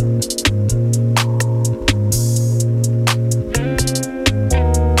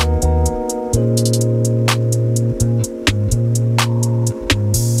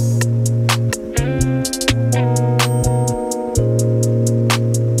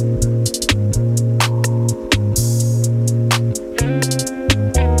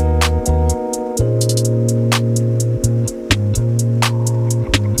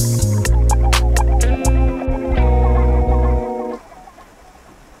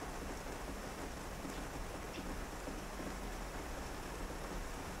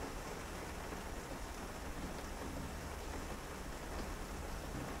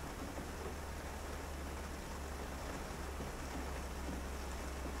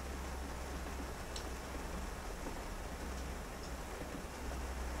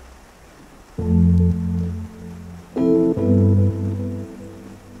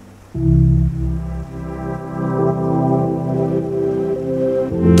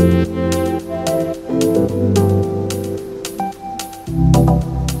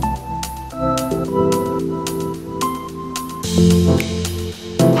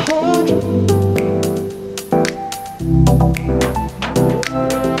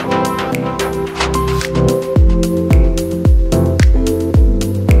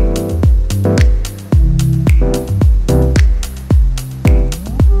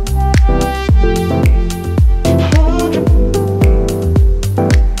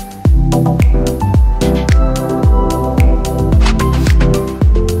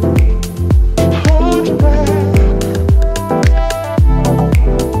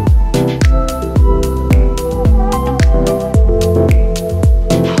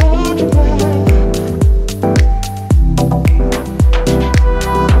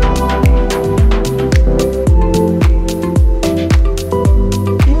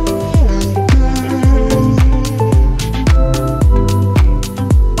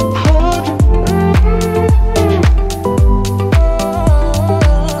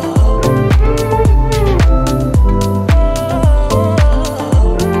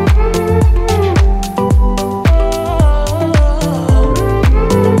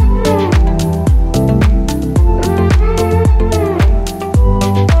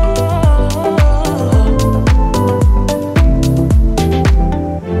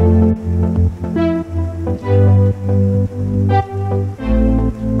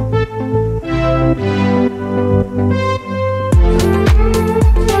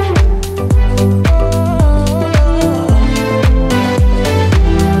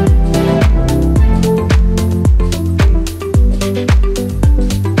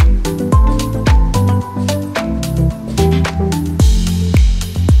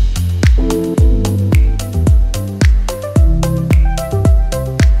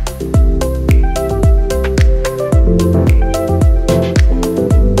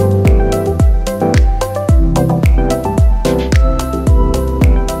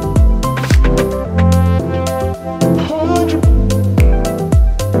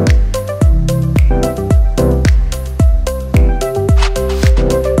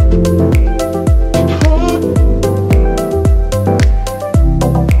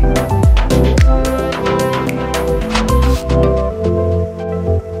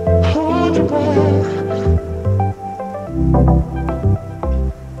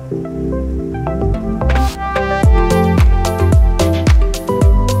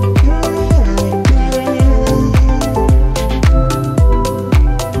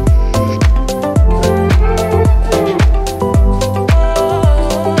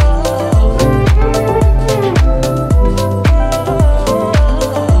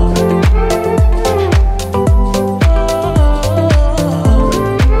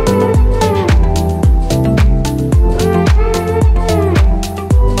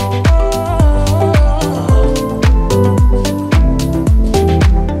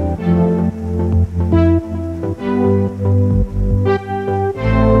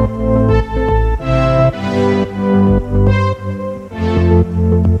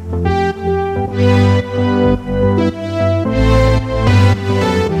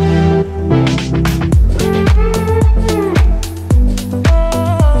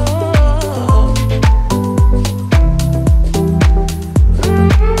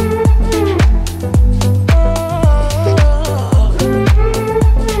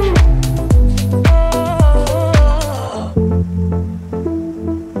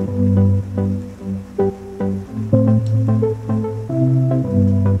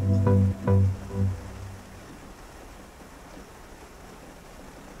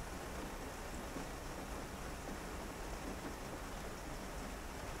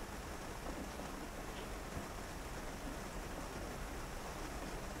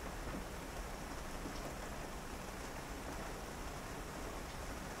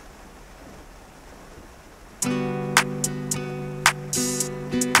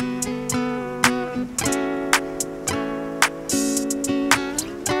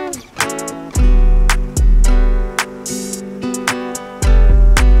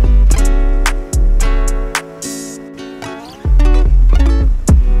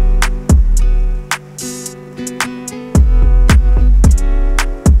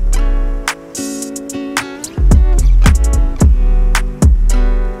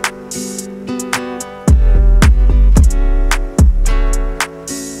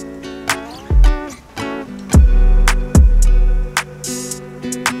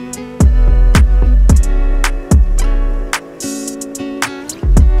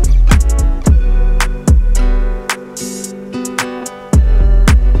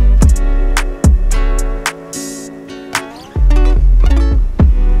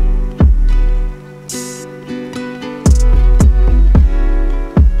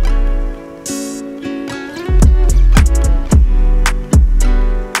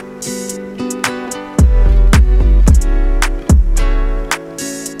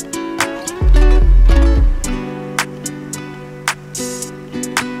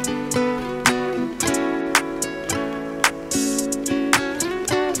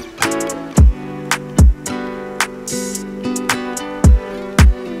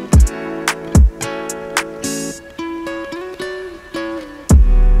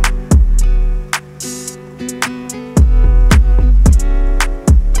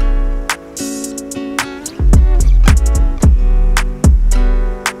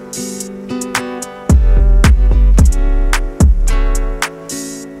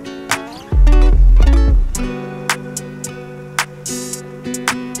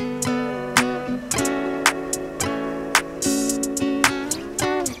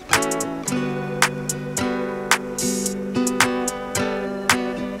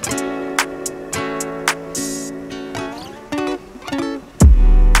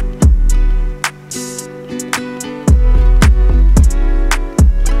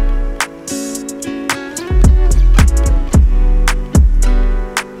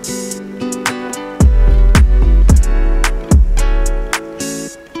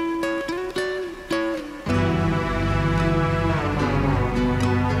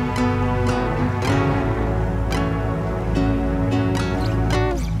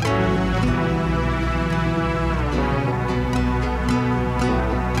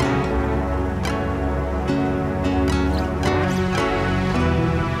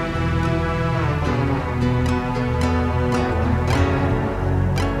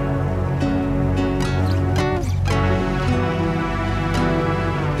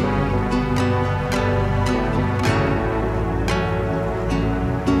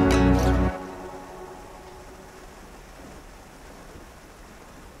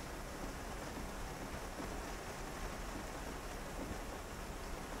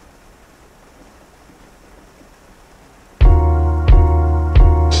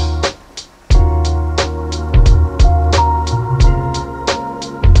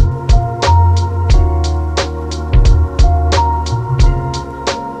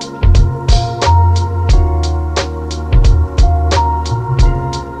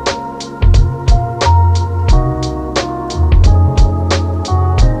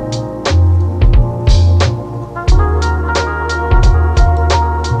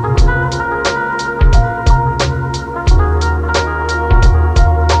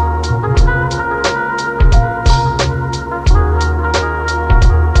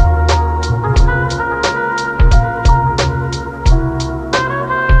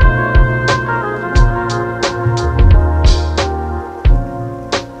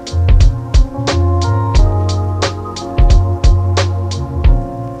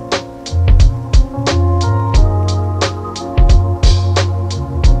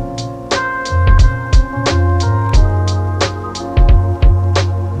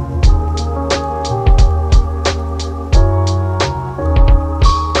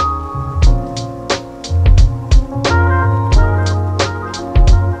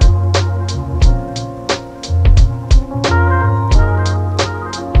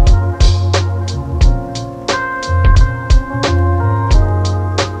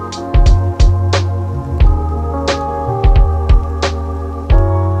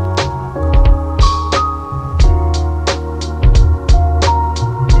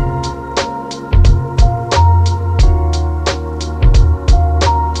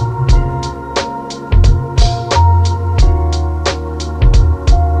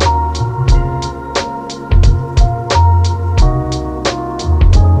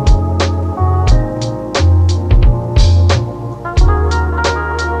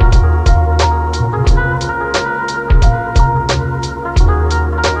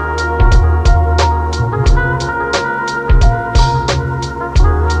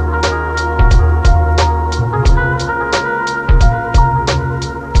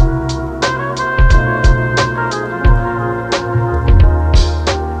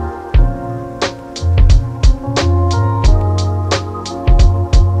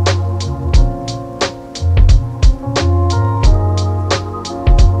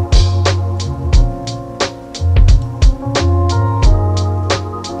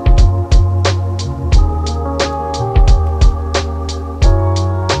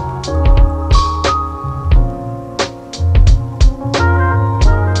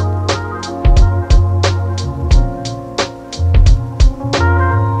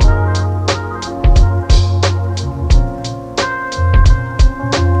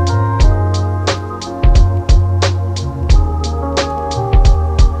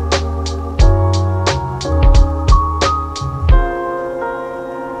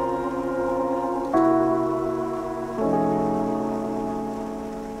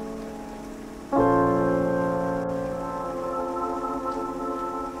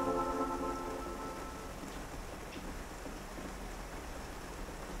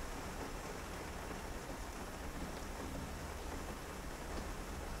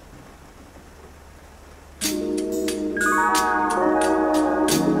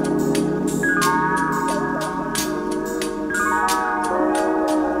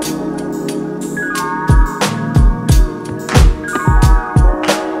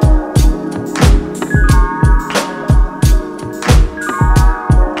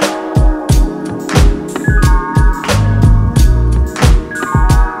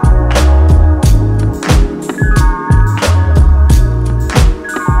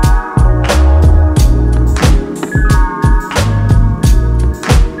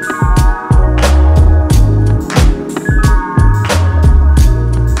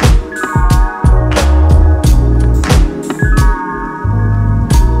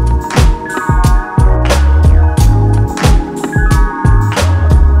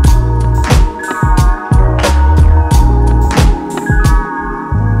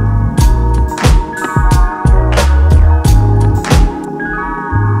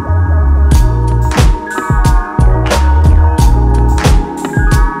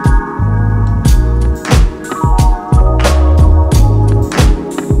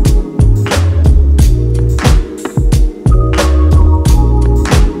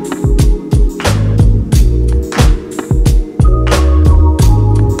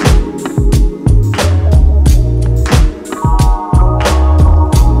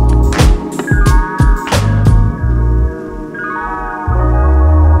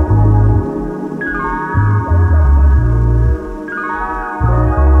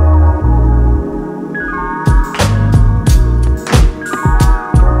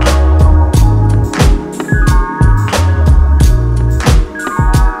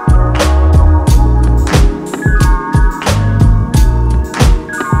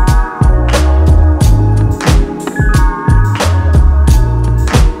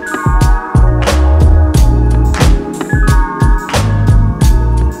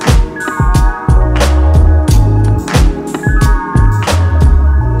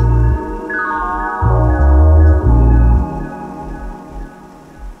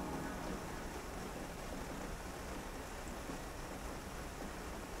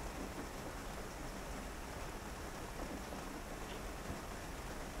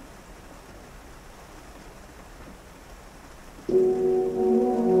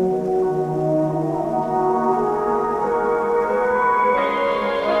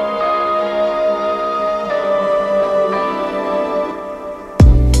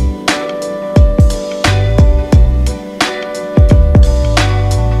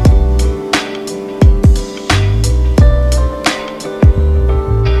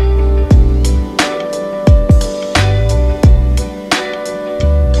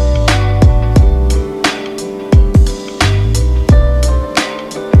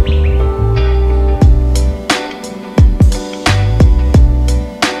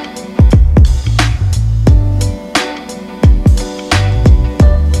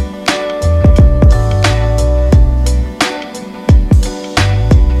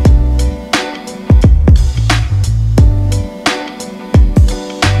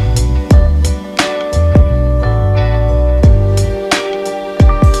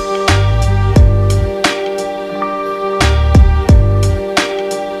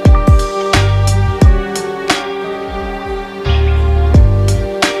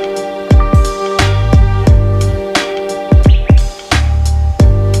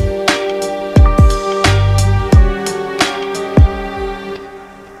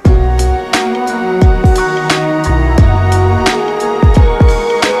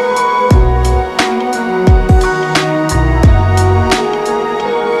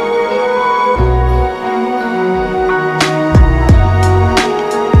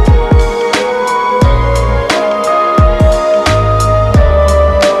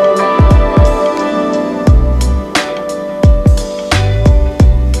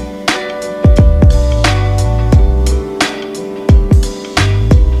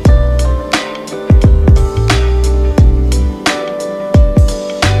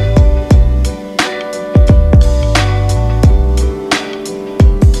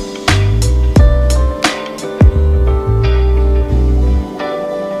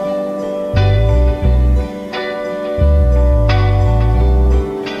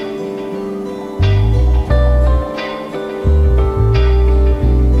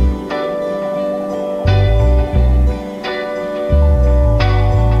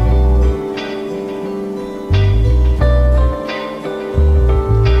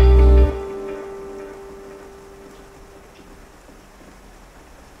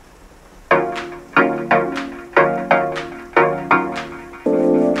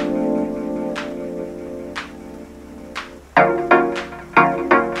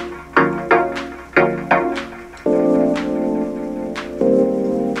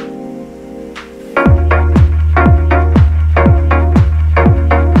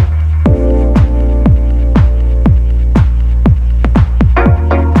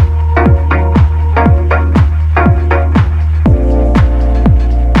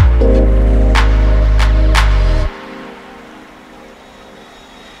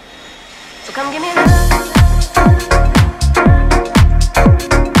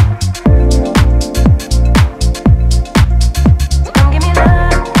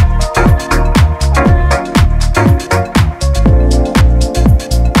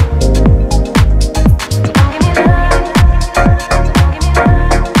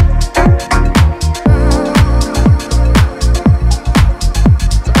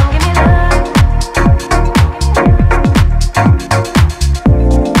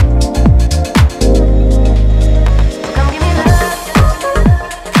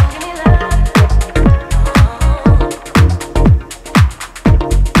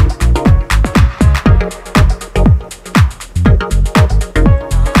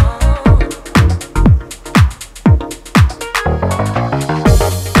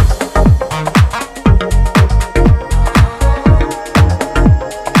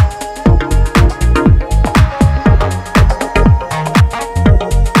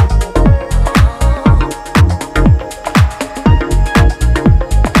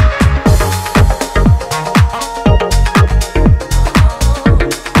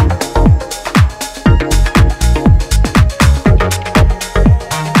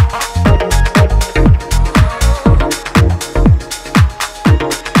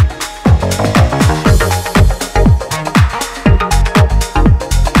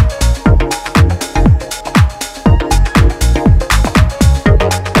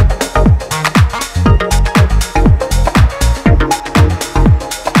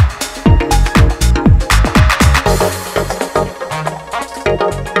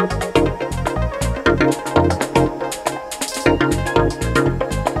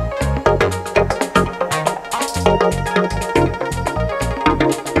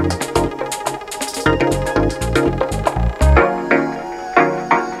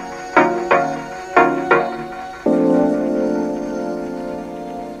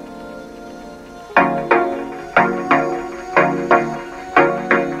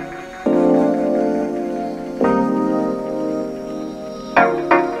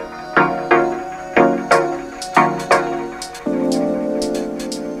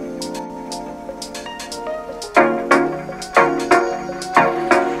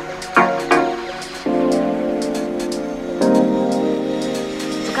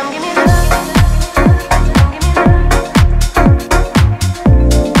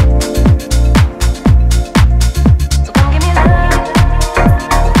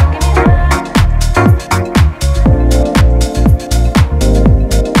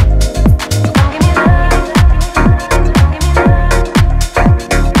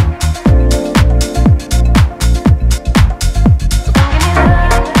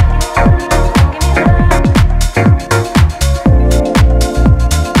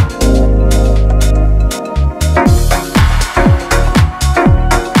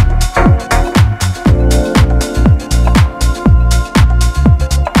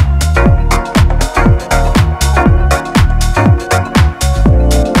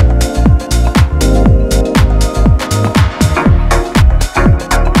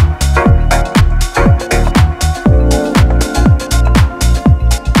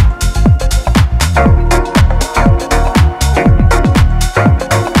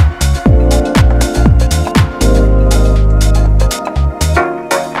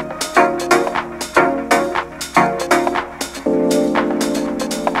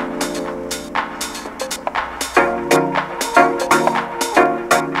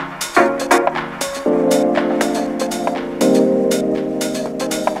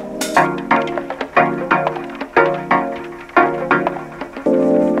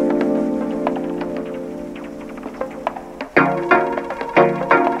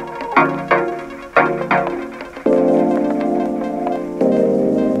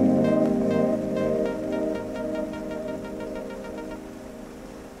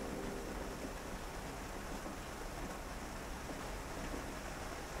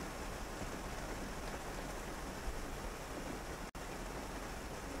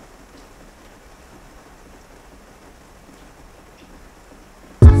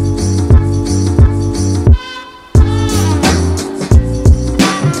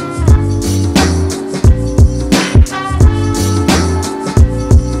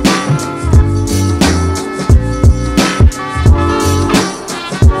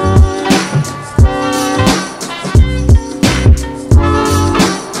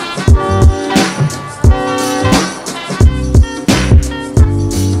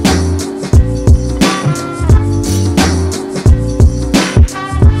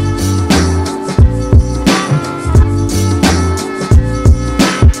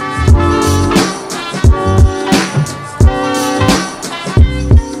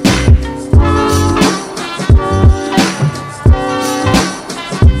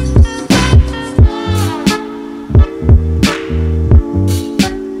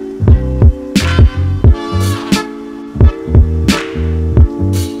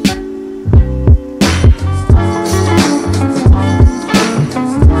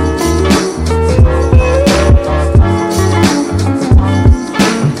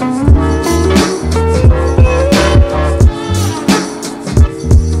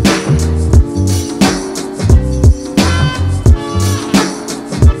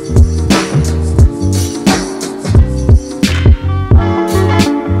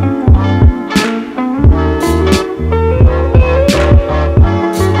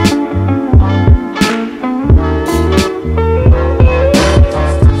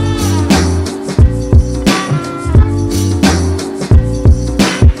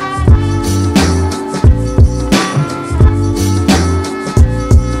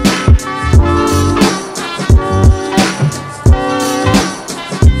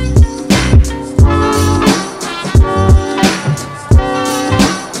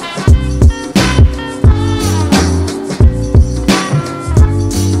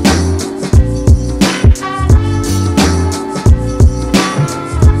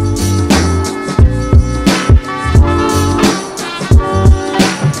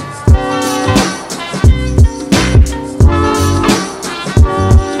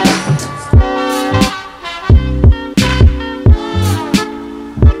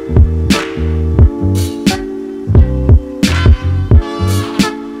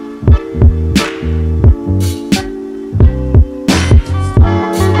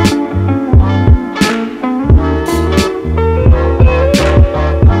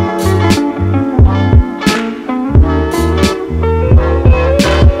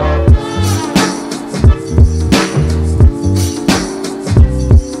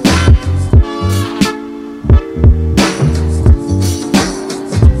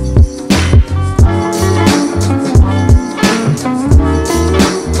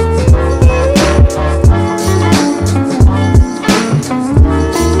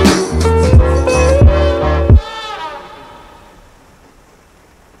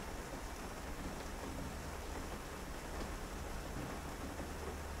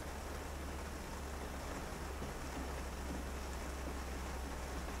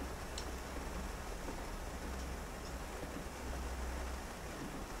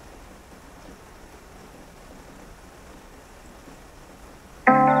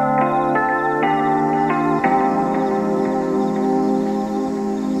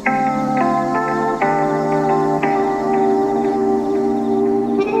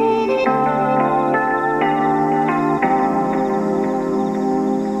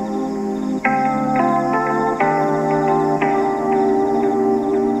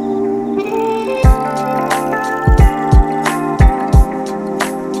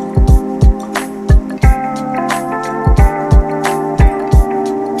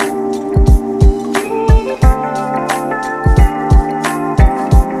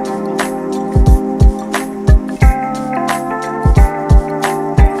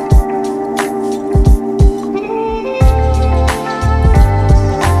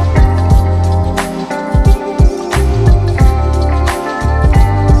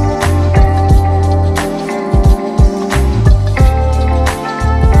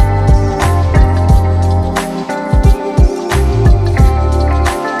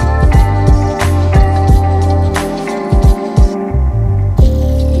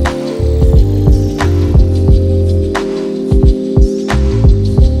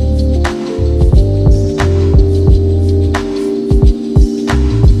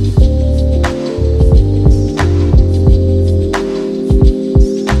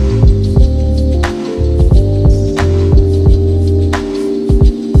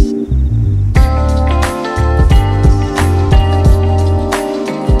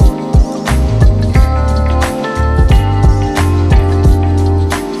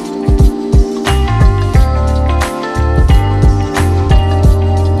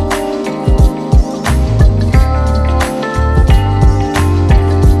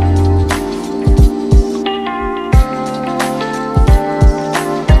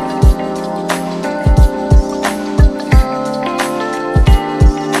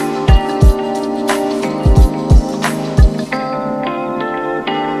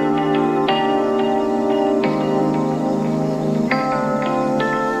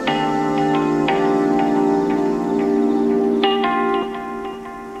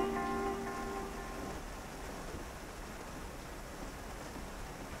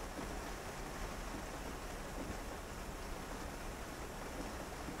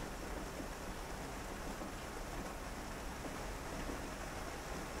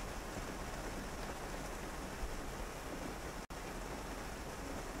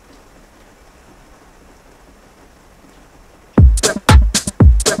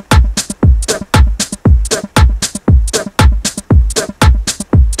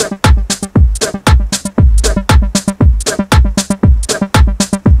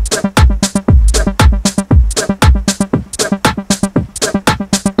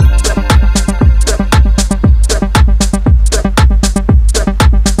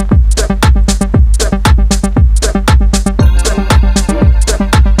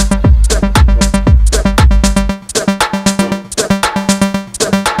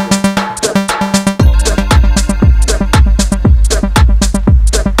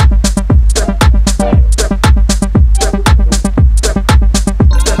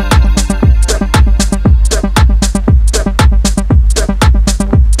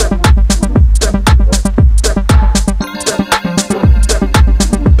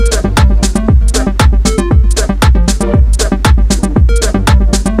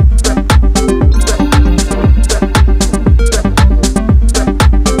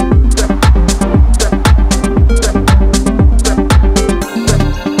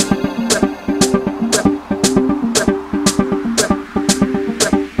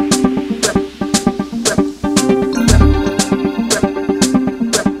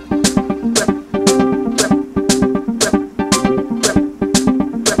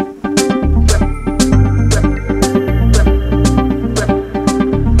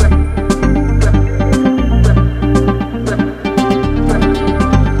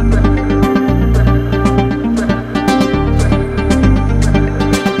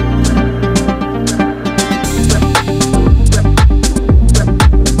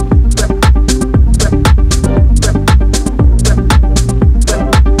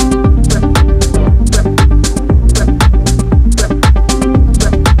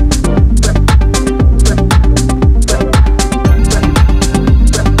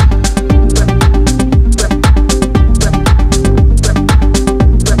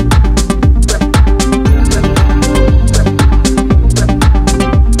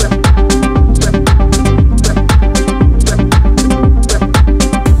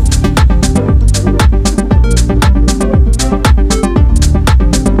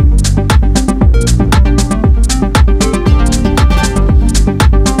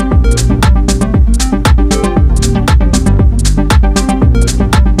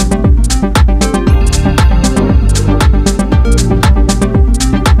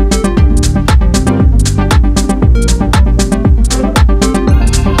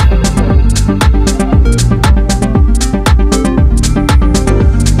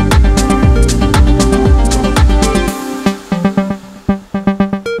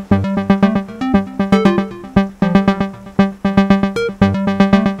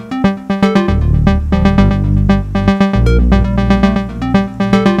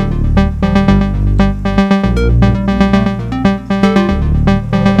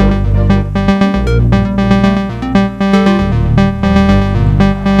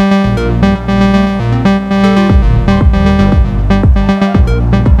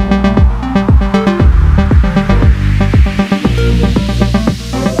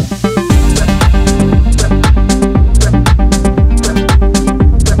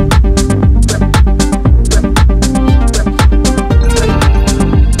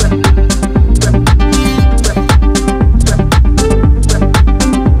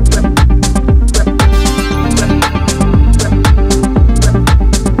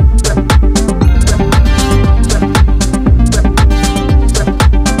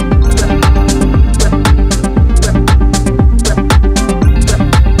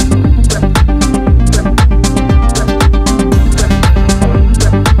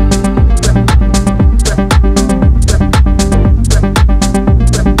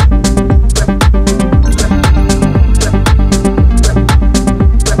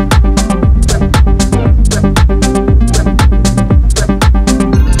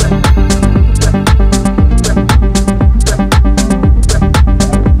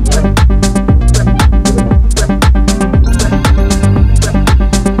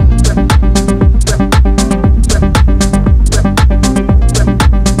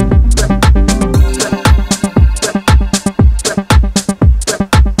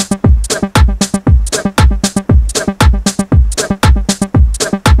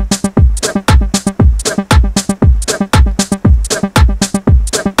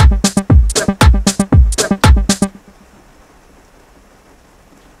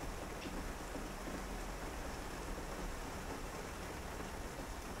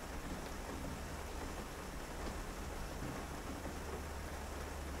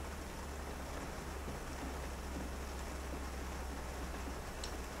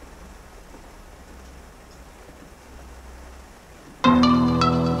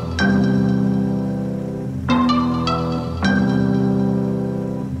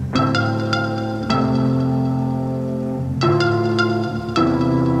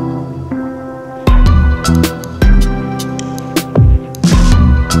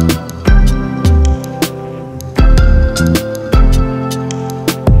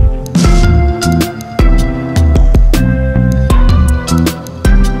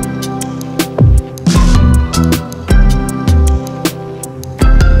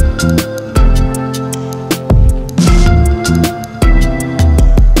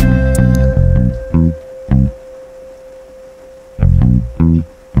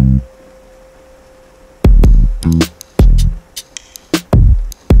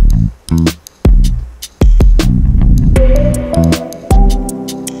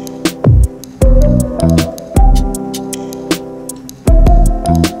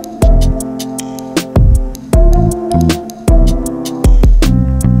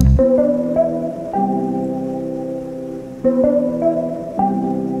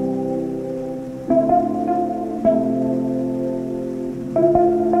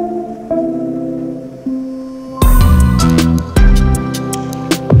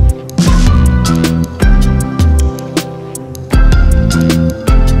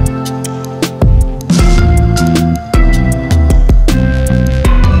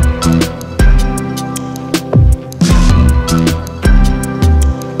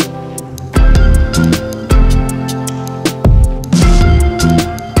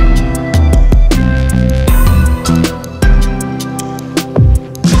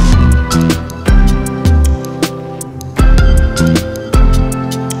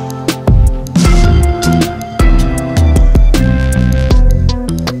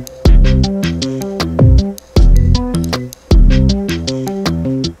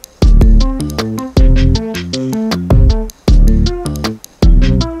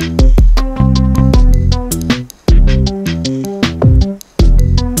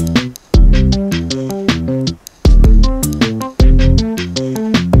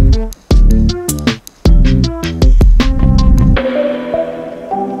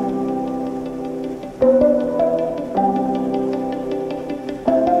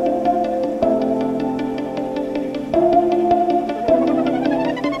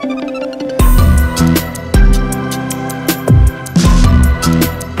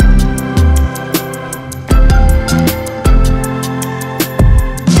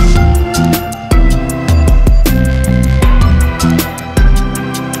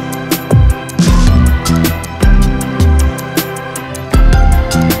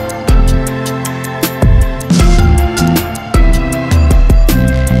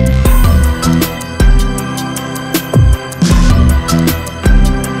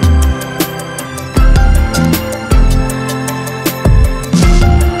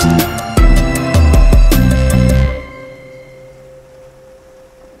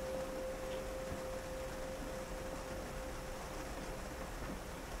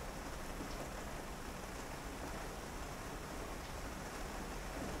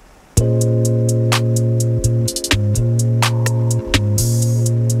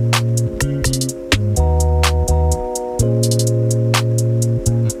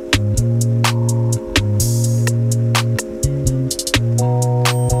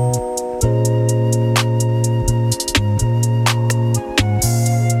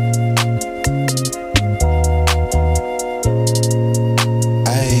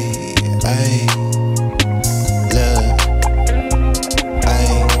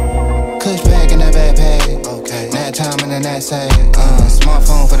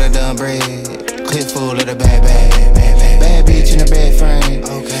 done bread. Clip full of the bad bag. Bad bitch in the bed frame.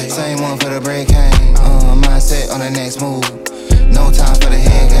 Same one for the break game. Mindset on the next move. No time for the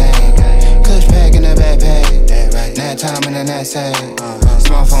head game. Kush pack in the backpack. Nap time in the knapsack.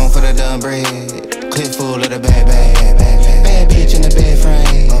 Smartphone for the done bread. Clip full of the bad bag. Bad bitch in the bed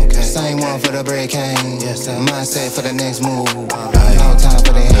frame. Same one for the break game. Mindset for the next move. No time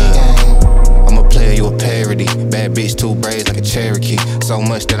for the head game. I'm a player, you a parody. Bad bitch, two braids like a Cherokee. So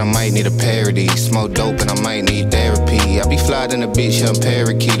much that I might need a parody. Smoke dope and I might need therapy. I be fly in a bitch, young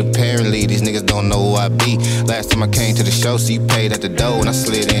parakeet. Apparently, these niggas don't know who I be. Last time I came to the show, so you paid at the door and I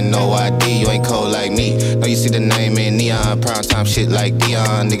slid in, no ID. You ain't cold like me. No, you see the name in neon. Prime time shit like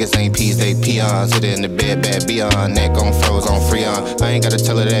Dion. Niggas ain't peas, they peons. Hit it in the bed, bad beyond. Neck on froze, on Freon. I ain't gotta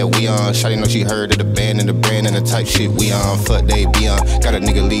tell her that we on. Shawty know she heard of the band and the brand and the type shit we on. Fuck they be on. Got a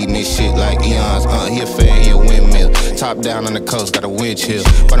nigga leading this shit like Eon. He a fan, he a windmill. Top down on the coast, got a wind chill.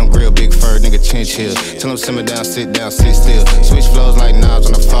 Bottom grill, big fur, nigga chin chill. Tell him simmer down, sit still. Switch flows like knobs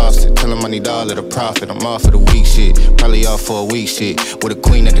on the faucet. Tell him I need all of the profit. I'm off for the week shit. Probably off for a week shit. With a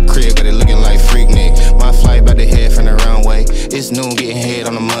queen at the crib, got it looking like Freaknik. My flight about to head from the runway. It's noon, getting head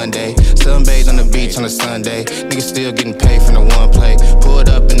on a Monday. Sunbathe on the beach on a Sunday. Niggas still getting paid from the one play. Pulled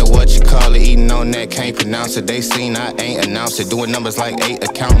up in the what you call it. Eating on that, can't pronounce it. They seen I ain't announced it. Doing numbers like 8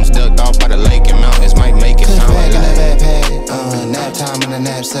 accountants. Ducked off by the lake and mountains. Might make it sound like in the backpack. Nap time in the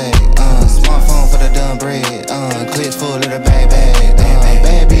knapsack. Smartphone for the done bread. Clip full of the bag.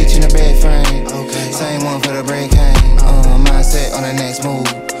 Bad bitch in the bed frame. Same one for the break game. Mindset on the next move.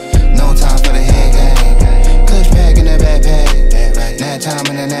 No time for the head game. Kush pack in the backpack. Nap time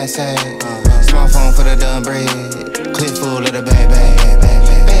in the knapsack. Smartphone for the done bread. Clip full of the bag.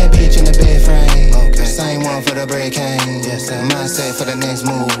 Bad bitch in the bed frame. Same one for the break game. Mindset for the next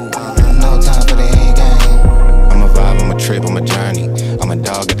move. No time for the head game. I'm a vibe, I'm a trip, I'm a journey. I'm a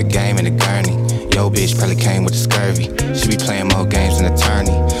dog at the game in the gurney. Yo, bitch probably came with the scurvy. She be playing more games than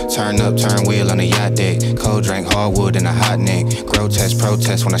attorney. Turn up, turn wheel on the yacht deck. Cold drink, hardwood and a hot neck. Grotesque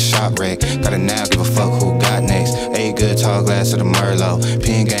protest when I shop wreck. Got a now, give a fuck who got next. A good tall glass of the Merlot.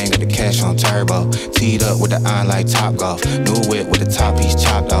 Pin gang got the cash on turbo. Teed up with the iron like Top Golf. New whip with the top piece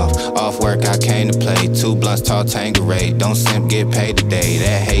chopped off. Off work, I came to play. 2 blunts, tall Tanqueray. Don't simp, get paid today.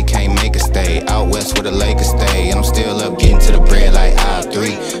 That hate can't make a stay. Out west where the Lakers stay. And I'm still up getting to the bread like aisle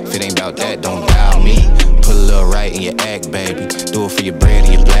 3. If it ain't about that, don't dial me. Put a little right in your act, baby. Do it for your bread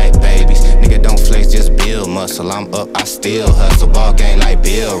and your black babies. Nigga, don't flex, just build muscle. I'm up, I still hustle. Ball game like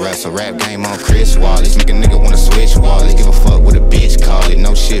Bill Russell. Rap game on Chris Wallace. Make a nigga wanna switch wallets. Give a fuck what a bitch call it.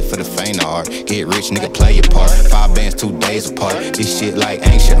 No shit for the faint of heart. Get rich, nigga, play your part. 5 bands, 2 days apart. This shit like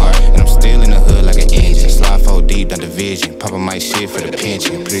ancient art. And I'm still in the hood like an engine. Slide 4 deep, down division. Poppin' my shit for the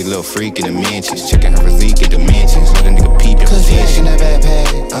pension. Pretty little freak in the mentions. Checking her physique and dimensions. Let a nigga peep your position. In the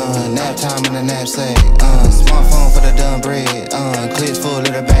backpack. Nap time in the knapsack. Smartphone for the done bread. Clip full of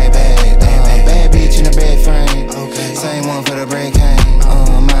the bag. Bad bitch in the bed frame. Same one for the break game.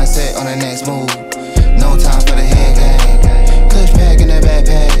 Mindset on the next move. No time for the head game. Kush pack in the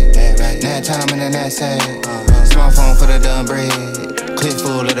backpack. Nap time in the knapsack. Smartphone for the done bread. Clip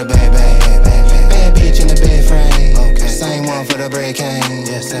full of the bag. Bad bitch in the bed frame. Same one for the break game.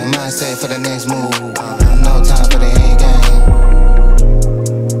 Mindset for the next move. No time for the head game.